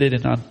 unlimited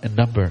in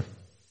number.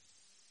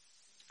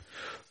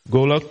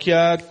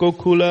 Golokya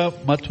Gokula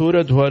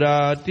Mathura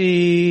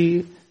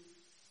Dwarati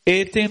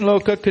Etin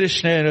Loka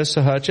Krishnera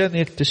Sahaja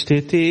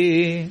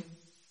Nityasthiti.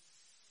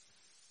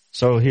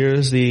 So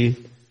here's the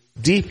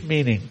deep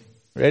meaning.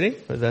 Ready?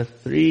 For the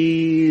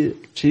 3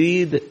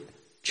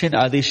 Chin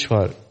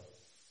Adishwar.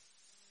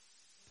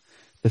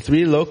 The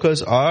 3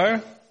 lokas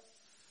are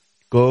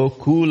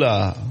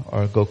Gokula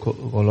or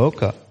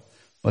Goloka,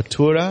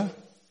 Mathura,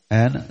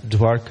 and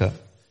Dwarka.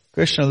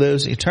 Krishna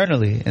lives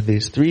eternally in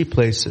these 3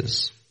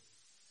 places.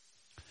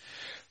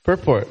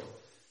 Purport.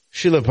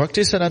 Srila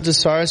Bhaktisiddhanta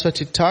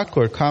Saraswati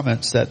Thakur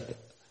comments that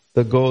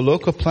the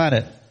Goloka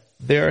planet,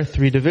 there are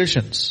 3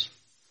 divisions.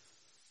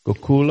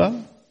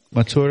 Gokula,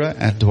 Mathura,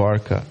 and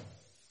Dwarka.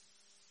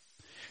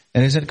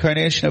 In his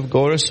incarnation of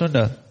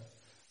Gaurasunda,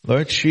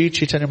 Lord Sri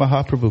Chaitanya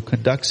Mahaprabhu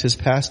conducts his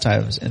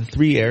pastimes in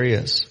 3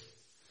 areas.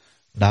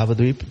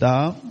 Navadvip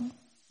Dham,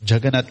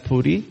 Jagannath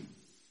Puri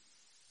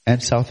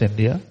and South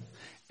India,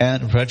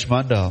 and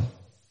Vrajmandal,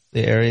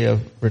 the area of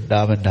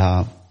Vrindavan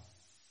Dham.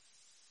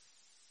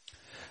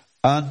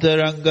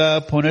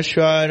 Antaranga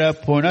Punashwara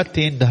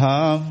Punatin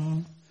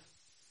Dham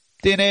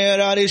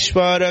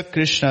Tinayarishwara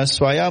Krishna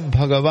Swayam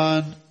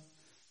Bhagavan.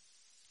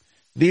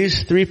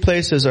 These three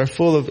places are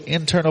full of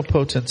internal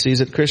potencies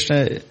that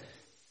Krishna,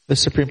 the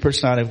Supreme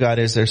Personality of God,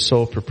 is their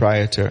sole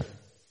proprietor.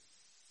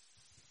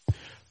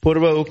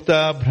 Purva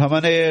Ukta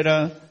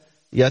Brahmanera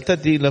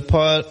Yatadila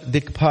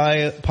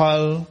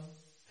Dikpal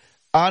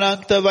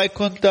Ananta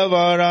Vaikunta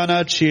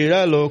Varana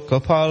Chira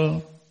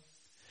Lokapal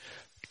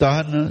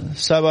Tahan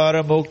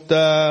Savara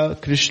Mukta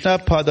Krishna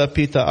Pada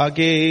Pita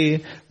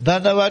Age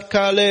Dhanavad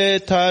Kale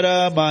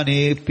Tara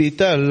Mani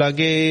Pita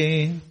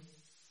Lage.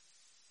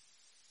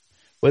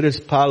 What does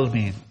Pal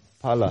mean?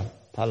 Pala.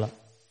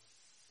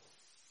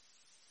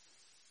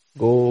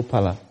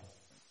 Gopala.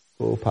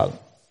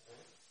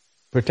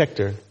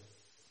 Protector.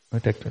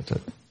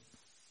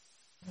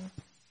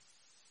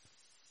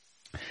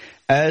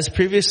 As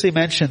previously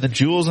mentioned, the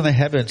jewels in the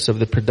heavens of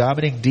the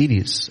predominating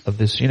deities of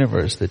this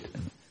universe, the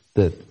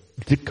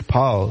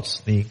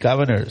Dikpals, the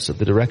governors of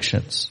the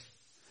directions,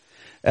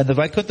 and the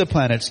Vaikuntha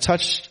planets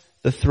touched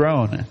the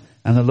throne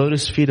and the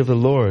lotus feet of the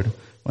Lord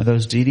when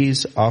those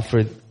deities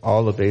offered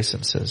all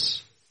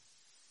obeisances.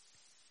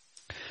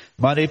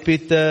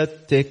 Maripita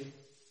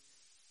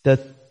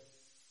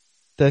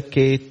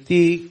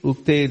taketi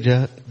ukte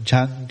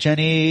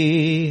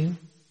janjani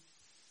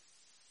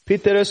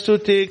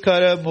pitarastuti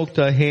kara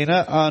mukta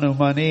hena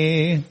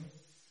anumani.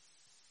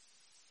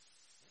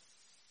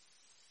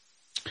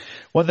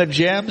 When the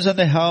gems and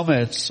the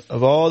helmets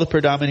of all the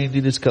predominating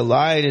deities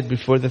collided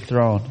before the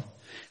throne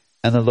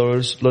and the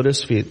Lord's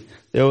lotus feet,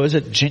 there was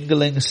a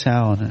jingling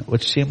sound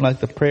which seemed like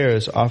the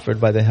prayers offered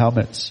by the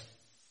helmets.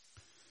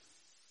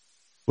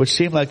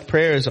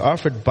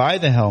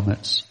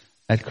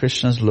 At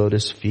Krishna's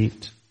lotus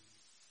feet.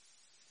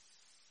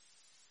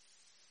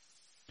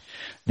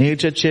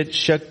 Nija Chit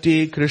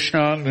Shakti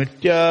Krishna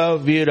Nitya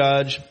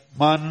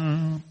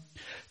Virajman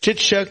Chit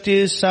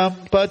Shakti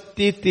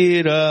Sampatti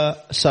Tira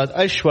Sad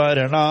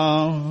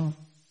Aishwaranam.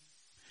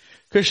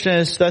 Krishna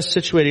is thus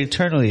situated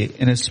eternally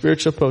in his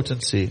spiritual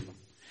potency,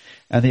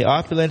 and the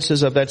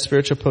opulences of that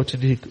spiritual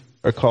potency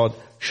are called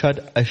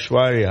Shad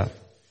Aishwarya,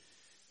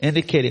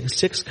 indicating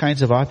 6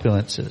 kinds of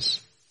opulences.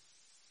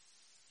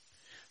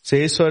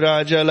 Se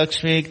Swaraja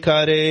Lakshmi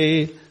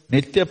Kare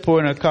Nitya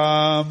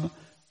Purnakam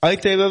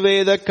Aiteva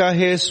Veda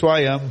Kahe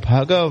Swayam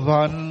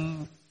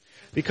Bhagavan.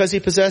 Because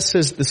he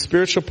possesses the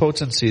spiritual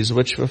potencies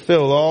which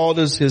fulfill all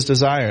his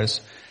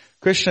desires,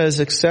 Krishna is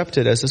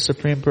accepted as the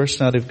Supreme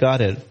Personality of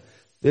Godhead.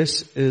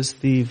 This is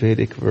the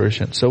Vedic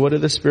version. So what do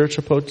the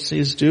spiritual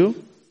potencies do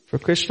for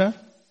Krishna?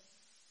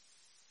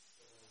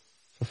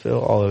 Fulfill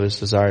all of his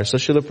desires. So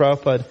Srila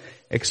Prabhupada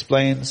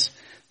explains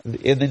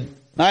in the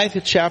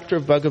 9th chapter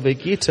of Bhagavad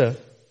Gita,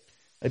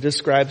 it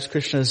describes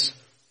Krishna's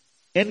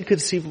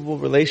inconceivable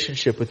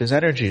relationship with his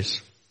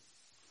energies.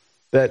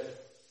 That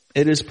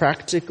it is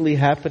practically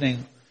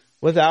happening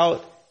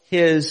without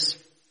his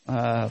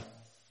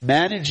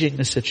managing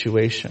the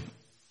situation.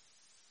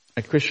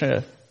 And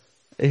Krishna,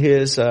 he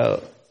is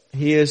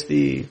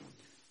the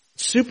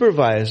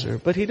supervisor,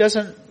 but he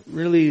doesn't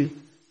really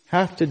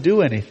have to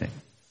do anything.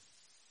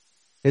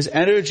 His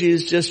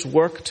energies just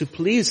work to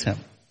please him.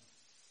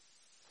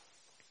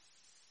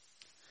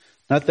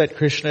 Not that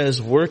Krishna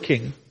is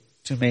working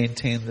to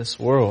maintain this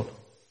world.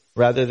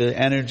 Rather, the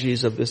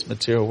energies of this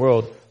material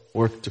world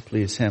work to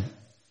please him.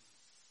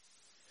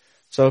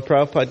 So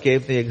Prabhupada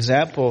gave the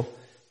example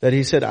that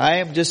he said, I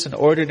am just an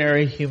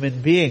ordinary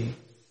human being,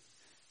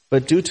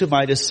 but due to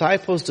my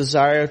disciples'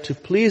 desire to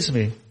please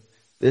me,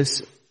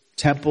 these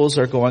temples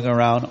are going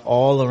around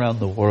all around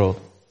the world.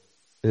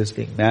 It is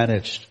being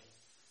managed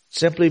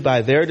simply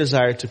by their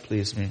desire to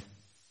please me.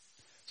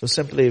 So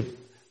simply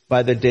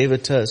by the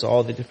devatas,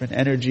 all the different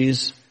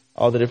energies,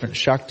 all the different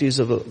shaktis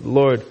of the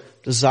Lord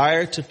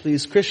desire to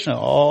please Krishna,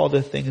 all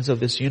the things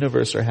of this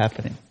universe are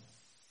happening.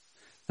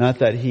 Not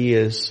that he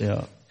is,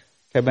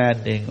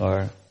 commanding,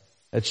 or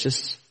it's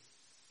just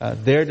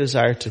their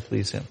desire to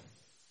please him.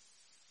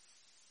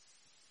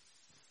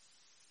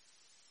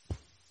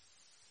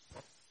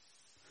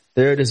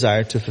 Their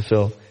desire to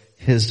fulfill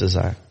his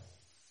desire.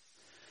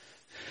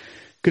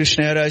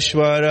 Krishna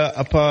Rashwara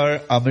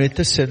Apar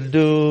Amrita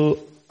Sindhu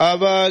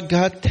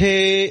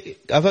Avagahite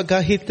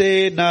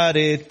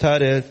Nare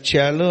Tare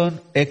Chalun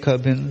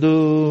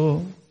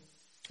Ekabindu.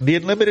 The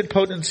unlimited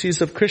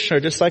potencies of Krishna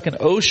are just like an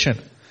ocean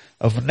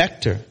of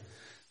nectar.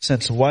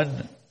 Since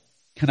one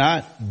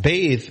cannot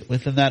bathe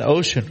within that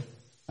ocean,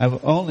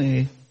 I've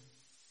only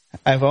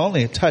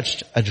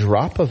touched a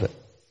drop of it.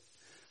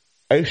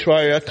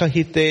 Aishwarya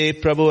kahite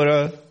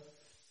prabhura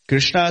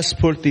Krishna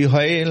spurti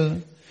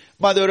hail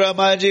Madhura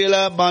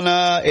majila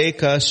mana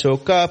eka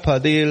shoka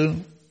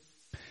padil.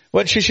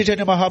 When Sri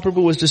Chaitanya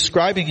Mahaprabhu was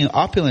describing the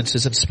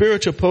opulences and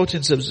spiritual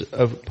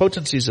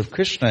potencies of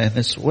Krishna in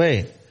this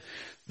way,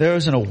 there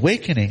was an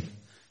awakening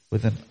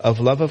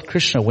of love of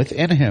Krishna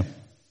within him.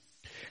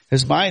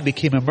 His mind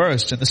became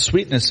immersed in the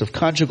sweetness of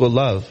conjugal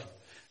love,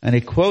 and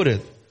he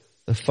quoted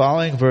the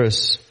following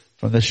verse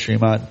from the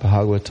Srimad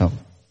Bhagavatam.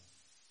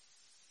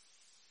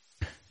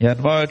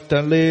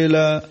 Yanvarta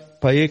lila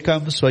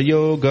payikam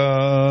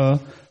swayoga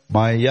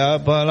maya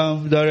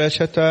balam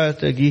darashatat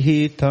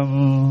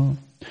gihitam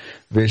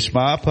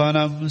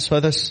vishmapanam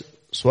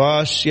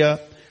swasya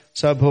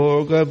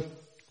sabhoga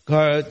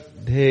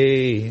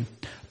gardhe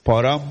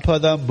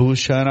parampadam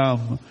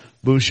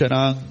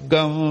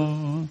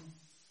bhushanangam.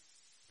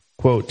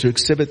 Quote, to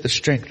exhibit the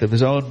strength of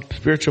his own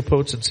spiritual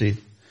potency,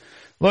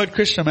 Lord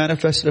Krishna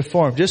manifested a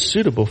form just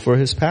suitable for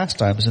his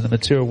pastimes in the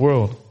material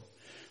world.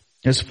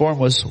 His form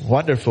was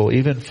wonderful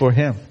even for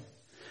him,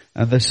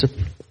 and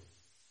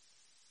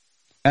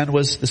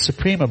was the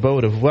supreme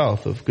abode of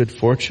wealth, of good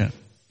fortune.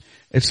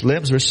 Its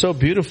limbs were so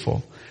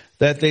beautiful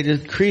that they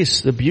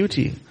decreased the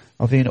beauty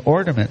of the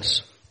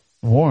ornaments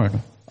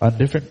worn on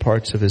different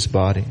parts of his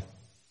body.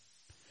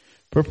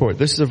 Purport.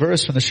 This is a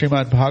verse from the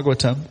Srimad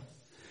Bhagavatam.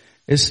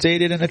 Is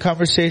stated in a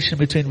conversation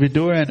between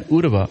Vidura and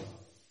Uddhava,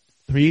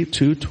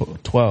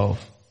 3:2-12.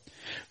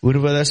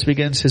 Uddhava thus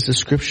begins his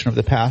description of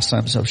the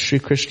pastimes of Sri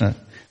Krishna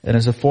and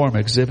as a form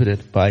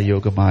exhibited by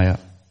Yogamaya.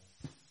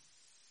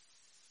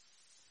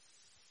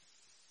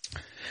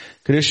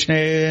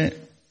 Krishna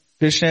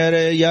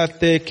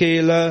yate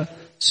kela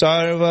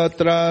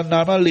sarvatra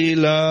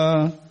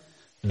namalila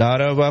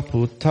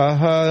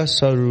naravaputaha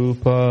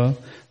sarupa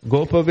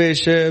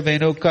gopavesha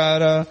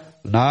venukara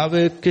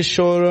Navid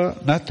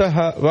Kishora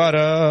Nataha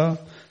Vara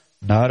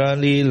Nara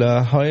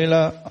Lila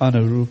Haila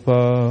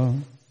Anurupa.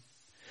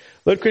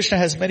 Lord Krishna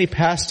has many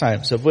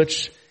pastimes of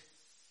which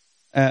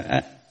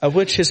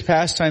his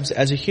pastimes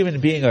as a human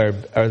being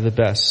are the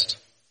best.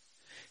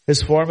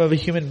 His form of a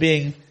human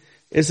being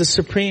is the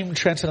supreme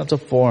transcendental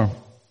form.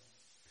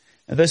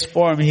 In this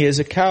form he is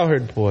a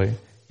cowherd boy.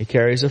 He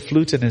carries a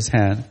flute in his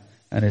hand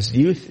and his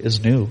youth is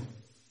new.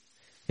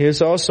 He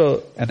is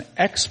also an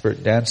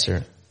expert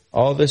dancer.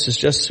 All this is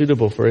just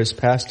suitable for his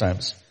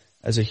pastimes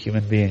as a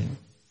human being.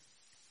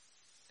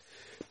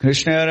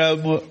 Krishnara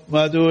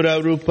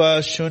Madhura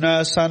Rupa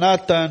Shuna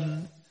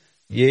Sanatan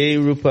Ye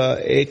Rupa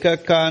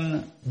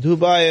Ekakan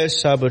Dubaya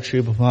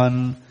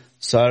Sabatribhavan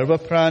Sarva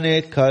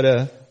Prane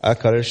Kara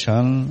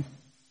Akarshan.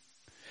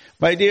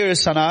 My dear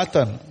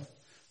Sanatan,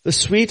 the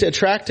sweet,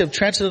 attractive,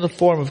 transcendental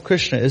form of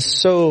Krishna is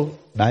so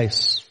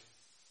nice.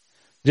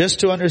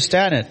 Just to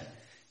understand it,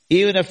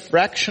 even a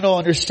fractional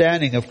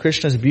understanding of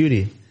Krishna's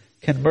beauty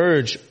can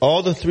merge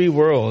all the three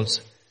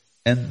worlds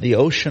in the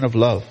ocean of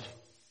love.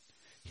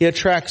 He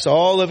attracts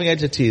all living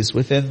entities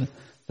within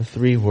the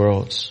three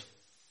worlds.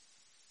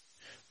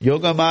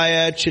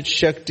 Yogamaya Chit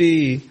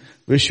Shakti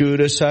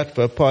Vishuddha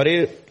Sattva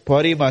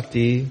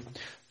Parimati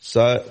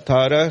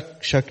Tara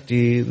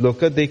Shakti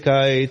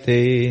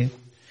Lokadikaite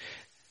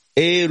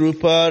E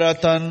Rupa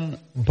Ratan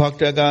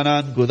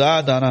Bhaktaganan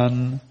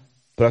Gudadanan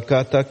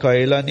Prakata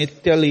Kaila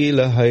Nitya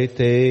Lila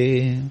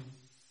Haite.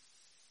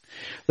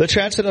 The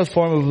transcendental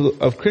form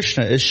of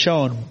Krishna is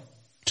shown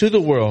to the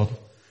world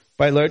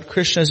by Lord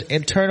Krishna's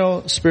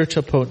internal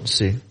spiritual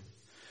potency,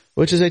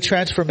 which is a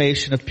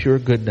transformation of pure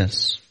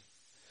goodness.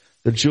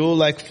 The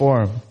jewel-like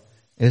form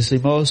is the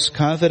most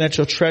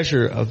confidential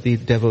treasure of the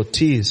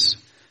devotees.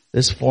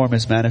 This form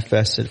is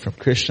manifested from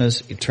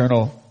Krishna's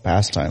eternal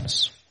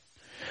pastimes.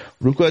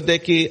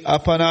 Rukadeki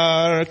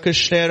apanar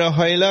Krishnera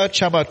haila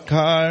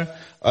chamatkar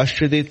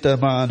ashridita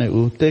mane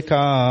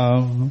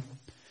utekam.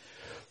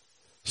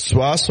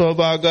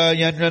 Swaswabhaga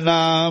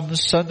yandranam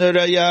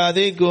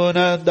sandarayadi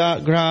guna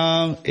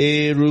gram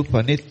e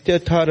rupa nitya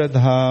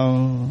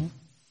taradham.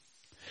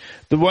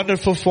 The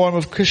wonderful form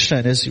of Krishna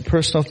and his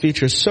personal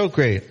features so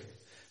great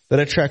that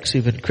attracts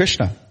even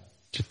Krishna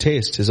to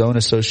taste his own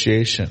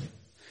association.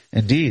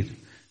 Indeed,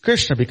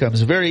 Krishna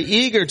becomes very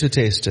eager to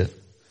taste it.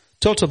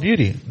 Total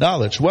beauty,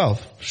 knowledge,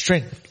 wealth,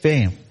 strength,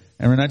 fame,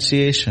 and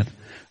renunciation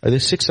are the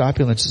six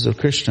opulences of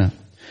Krishna.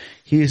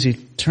 He is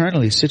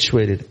eternally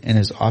situated in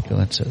his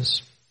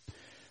opulences.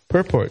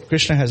 Purport.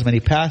 Krishna has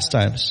many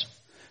pastimes,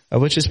 of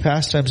which his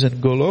pastimes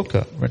in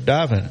Goloka,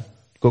 Vrindavan,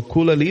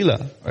 Gokula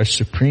Lila are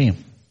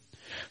supreme.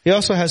 He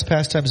also has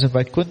pastimes in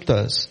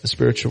Vaikunthas, the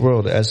spiritual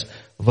world, as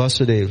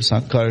Vasudeva,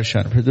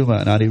 Sankarshan,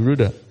 Praduma, and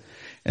Aniruddha.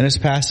 In his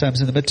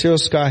pastimes in the material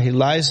sky, he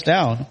lies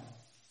down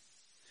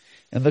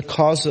in the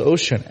causal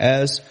ocean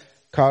as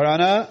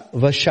Karana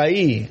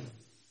Vashayi,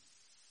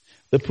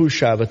 the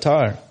Purusha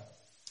avatar.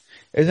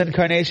 His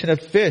incarnation of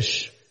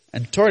fish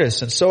and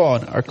tortoise and so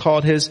on are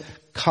called his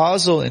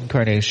causal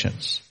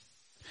incarnations.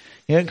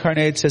 He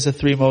incarnates as in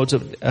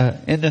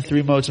the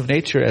three modes of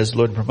nature as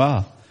Lord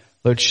Brahma,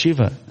 Lord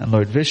Shiva, and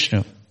Lord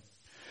Vishnu.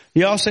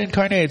 He also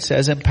incarnates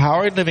as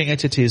empowered living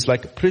entities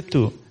like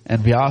Prithu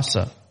and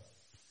Vyasa.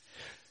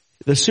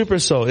 The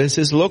Supersoul is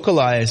his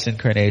localized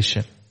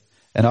incarnation,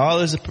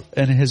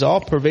 and his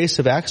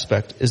all-pervasive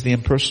aspect is the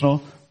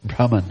impersonal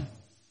Brahman.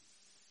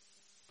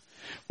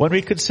 When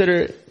we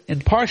consider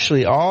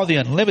impartially all the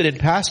unlimited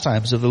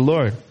pastimes of the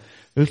Lord,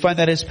 we find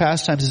that his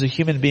pastimes as a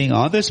human being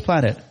on this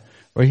planet,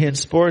 where he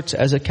sports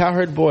as a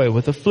cowherd boy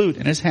with a flute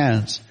in his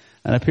hands,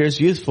 and appears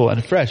youthful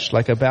and fresh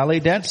like a ballet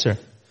dancer,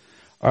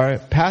 are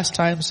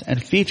pastimes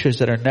and features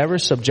that are never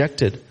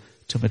subjected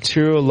to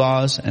material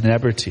laws and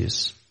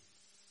liberties.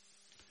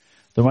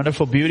 The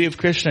wonderful beauty of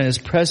Krishna is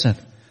present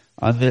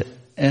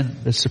in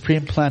the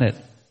supreme planet,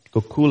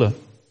 Gokula,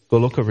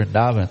 Goloka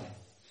Vrindavan.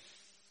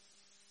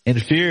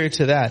 Inferior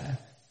to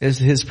that is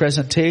his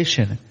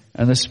presentation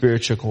in the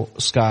spiritual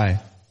sky.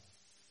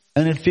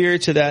 And inferior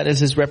to that is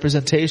his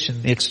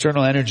representation, the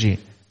external energy,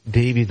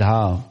 Devi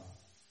Dham.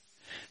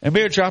 A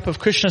mere drop of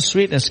Krishna's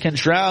sweetness can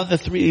drown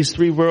these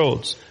three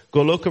worlds,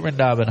 Goloka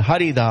Vrindavan,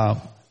 Hari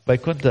Dham,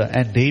 Vaikuntha,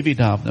 and Devi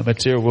Dham, the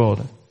material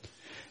world.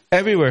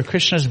 Everywhere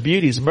Krishna's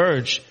beauties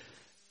merge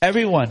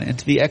everyone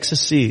into the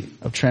ecstasy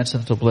of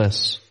transcendental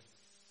bliss.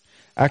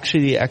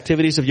 Actually, the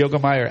activities of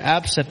Yogamaya are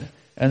absent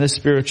in the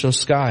spiritual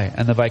sky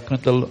and the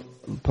Vaikuntha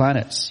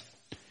planets.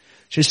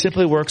 She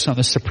simply works on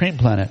the supreme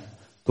planet,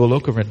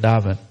 Goloka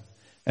Vrindavan,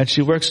 and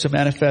she works to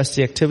manifest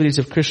the activities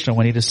of Krishna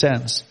when he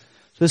descends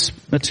to this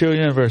material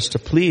universe to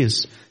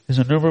please his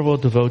innumerable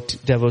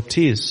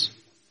devotees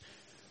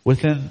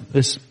within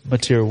this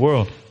material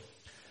world.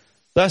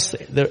 Thus,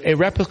 a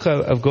replica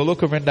of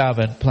Goloka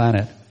Vrindavan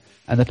planet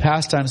and the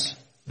pastimes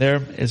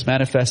there is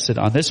manifested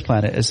on this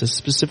planet is a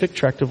specific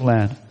tract of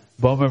land,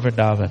 Boma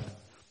Vrindavan,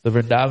 the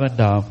Vrindavan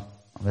Dham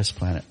on this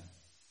planet.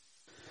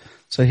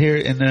 So here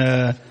in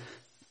the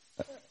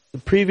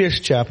previous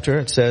chapter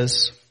it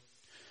says,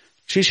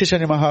 Sri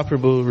Chaitanya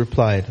Mahaprabhu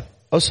replied,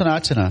 O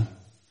Sanatana,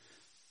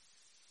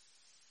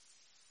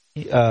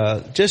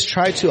 just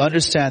try to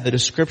understand the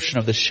description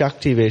of the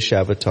Shakti Vesha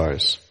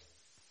avatars.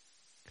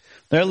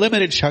 There are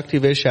limited Shakti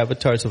Vesha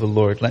avatars of the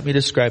Lord. Let me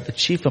describe the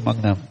chief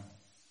among them.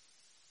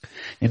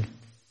 In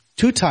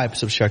two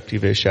types of Shakti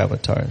Vesha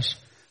avatars,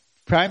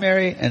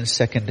 primary and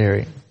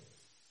secondary.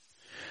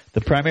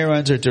 The primary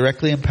ones are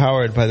directly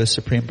empowered by the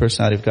Supreme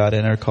Personality of God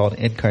and are called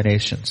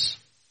incarnations.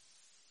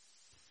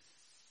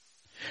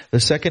 The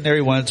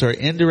secondary ones are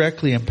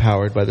indirectly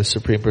empowered by the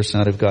Supreme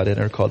Personality of God and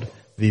are called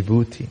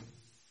Vibhuti.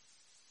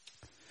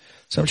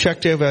 Some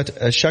Shakti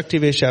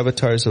Vesha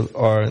avatars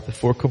are the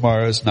four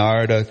Kumaras,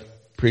 Narada,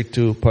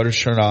 Prithu,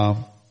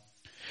 Parashuram.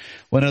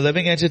 When a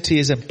living entity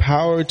is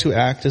empowered to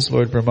act as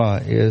Lord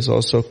Brahma, he is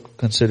also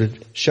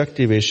considered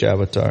Shakti Vesha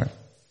avatar.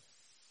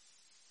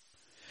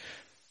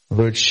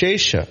 Lord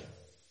Shesha,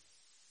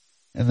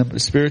 in the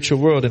spiritual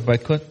world, in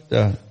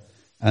Vaikuntha,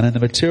 and in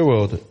the material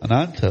world,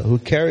 Ananta, who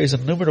carries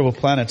innumerable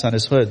planets on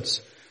his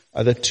hoods,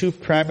 are the two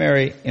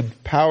primary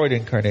empowered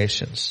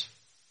incarnations.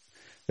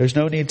 There's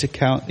no need to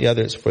count the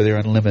others, for they are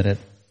unlimited.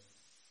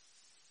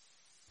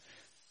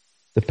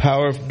 The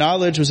power of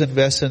knowledge was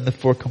invested in the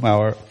four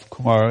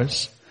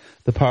Kumaras.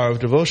 The power of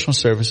devotional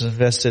service was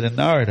invested in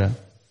Narada.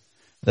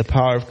 The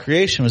power of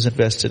creation was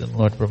invested in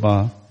Lord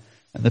Brahma.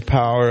 And the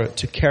power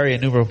to carry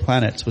innumerable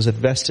planets was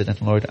invested in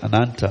Lord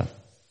Ananta.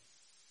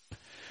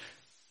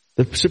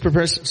 The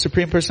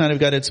Supreme Personality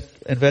of God has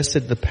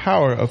invested the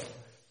power of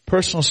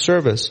personal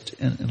service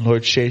in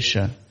Lord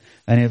Shesha.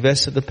 And he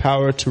invested the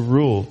power to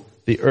rule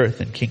the earth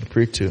in King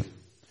Prithu.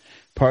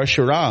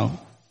 Parashuram,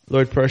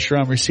 Lord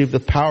Parashuram received the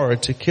power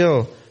to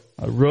kill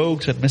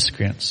rogues and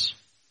miscreants.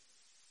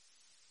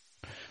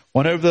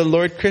 Whenever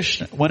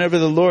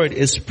the Lord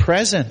is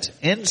present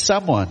in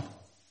someone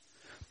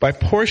by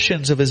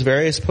portions of his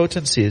various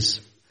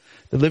potencies,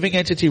 the living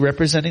entity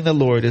representing the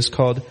Lord is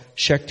called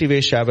Shakti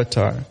Vesha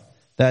avatar.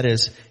 That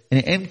is, an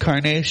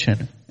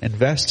incarnation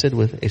invested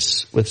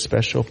with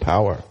special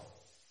power.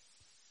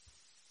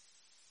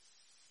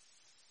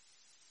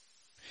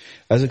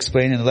 As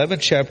explained in the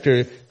 11th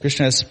chapter,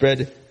 Krishna has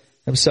spread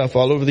himself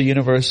all over the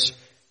universe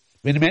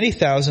in many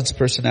thousands of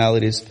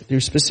personalities through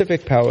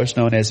specific powers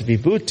known as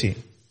Vibhuti.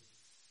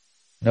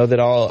 Know that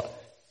all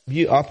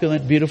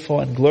opulent, beautiful,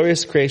 and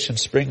glorious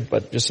creations spring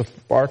but just a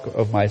spark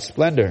of my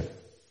splendor.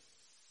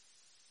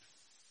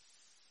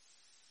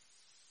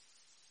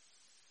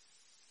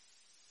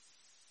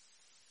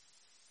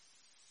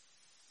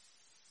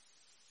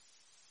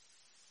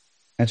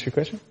 Answer your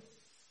question?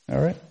 All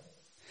right.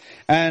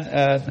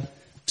 And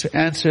to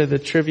answer the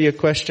trivia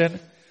question,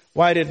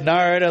 why did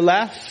Narada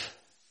laugh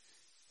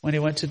when he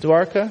went to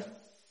Dwarka?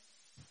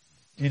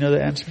 Do you know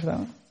the answer for that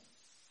one?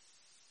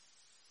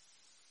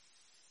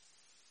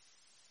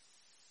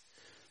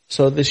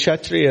 So the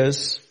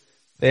Kshatriyas,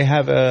 they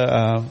have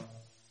a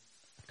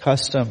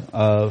custom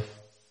of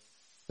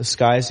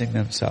disguising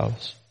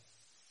themselves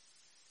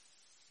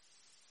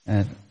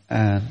and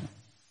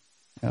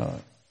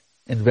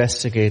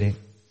investigating,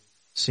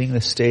 seeing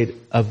the state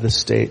of the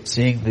state,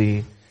 seeing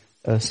the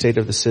state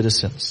of the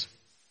citizens.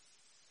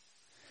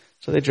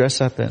 So they dress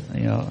up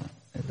in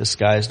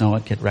disguise, no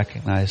one can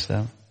recognize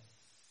them,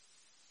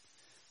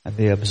 and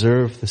they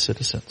observe the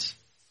citizens.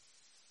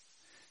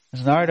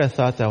 And Narada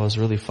thought that was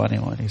really funny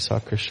when he saw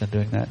Krishna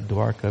doing that in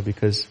Dwarka,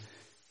 because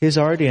he's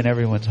already in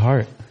everyone's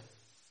heart.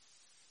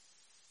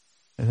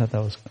 I thought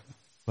that was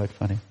quite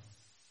funny.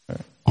 All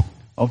right.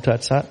 Om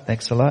Tat Sat,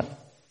 thanks a lot.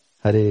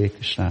 Hare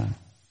Krishna.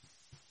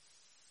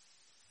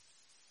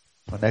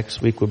 So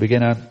next week we'll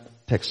begin on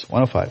text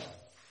 105.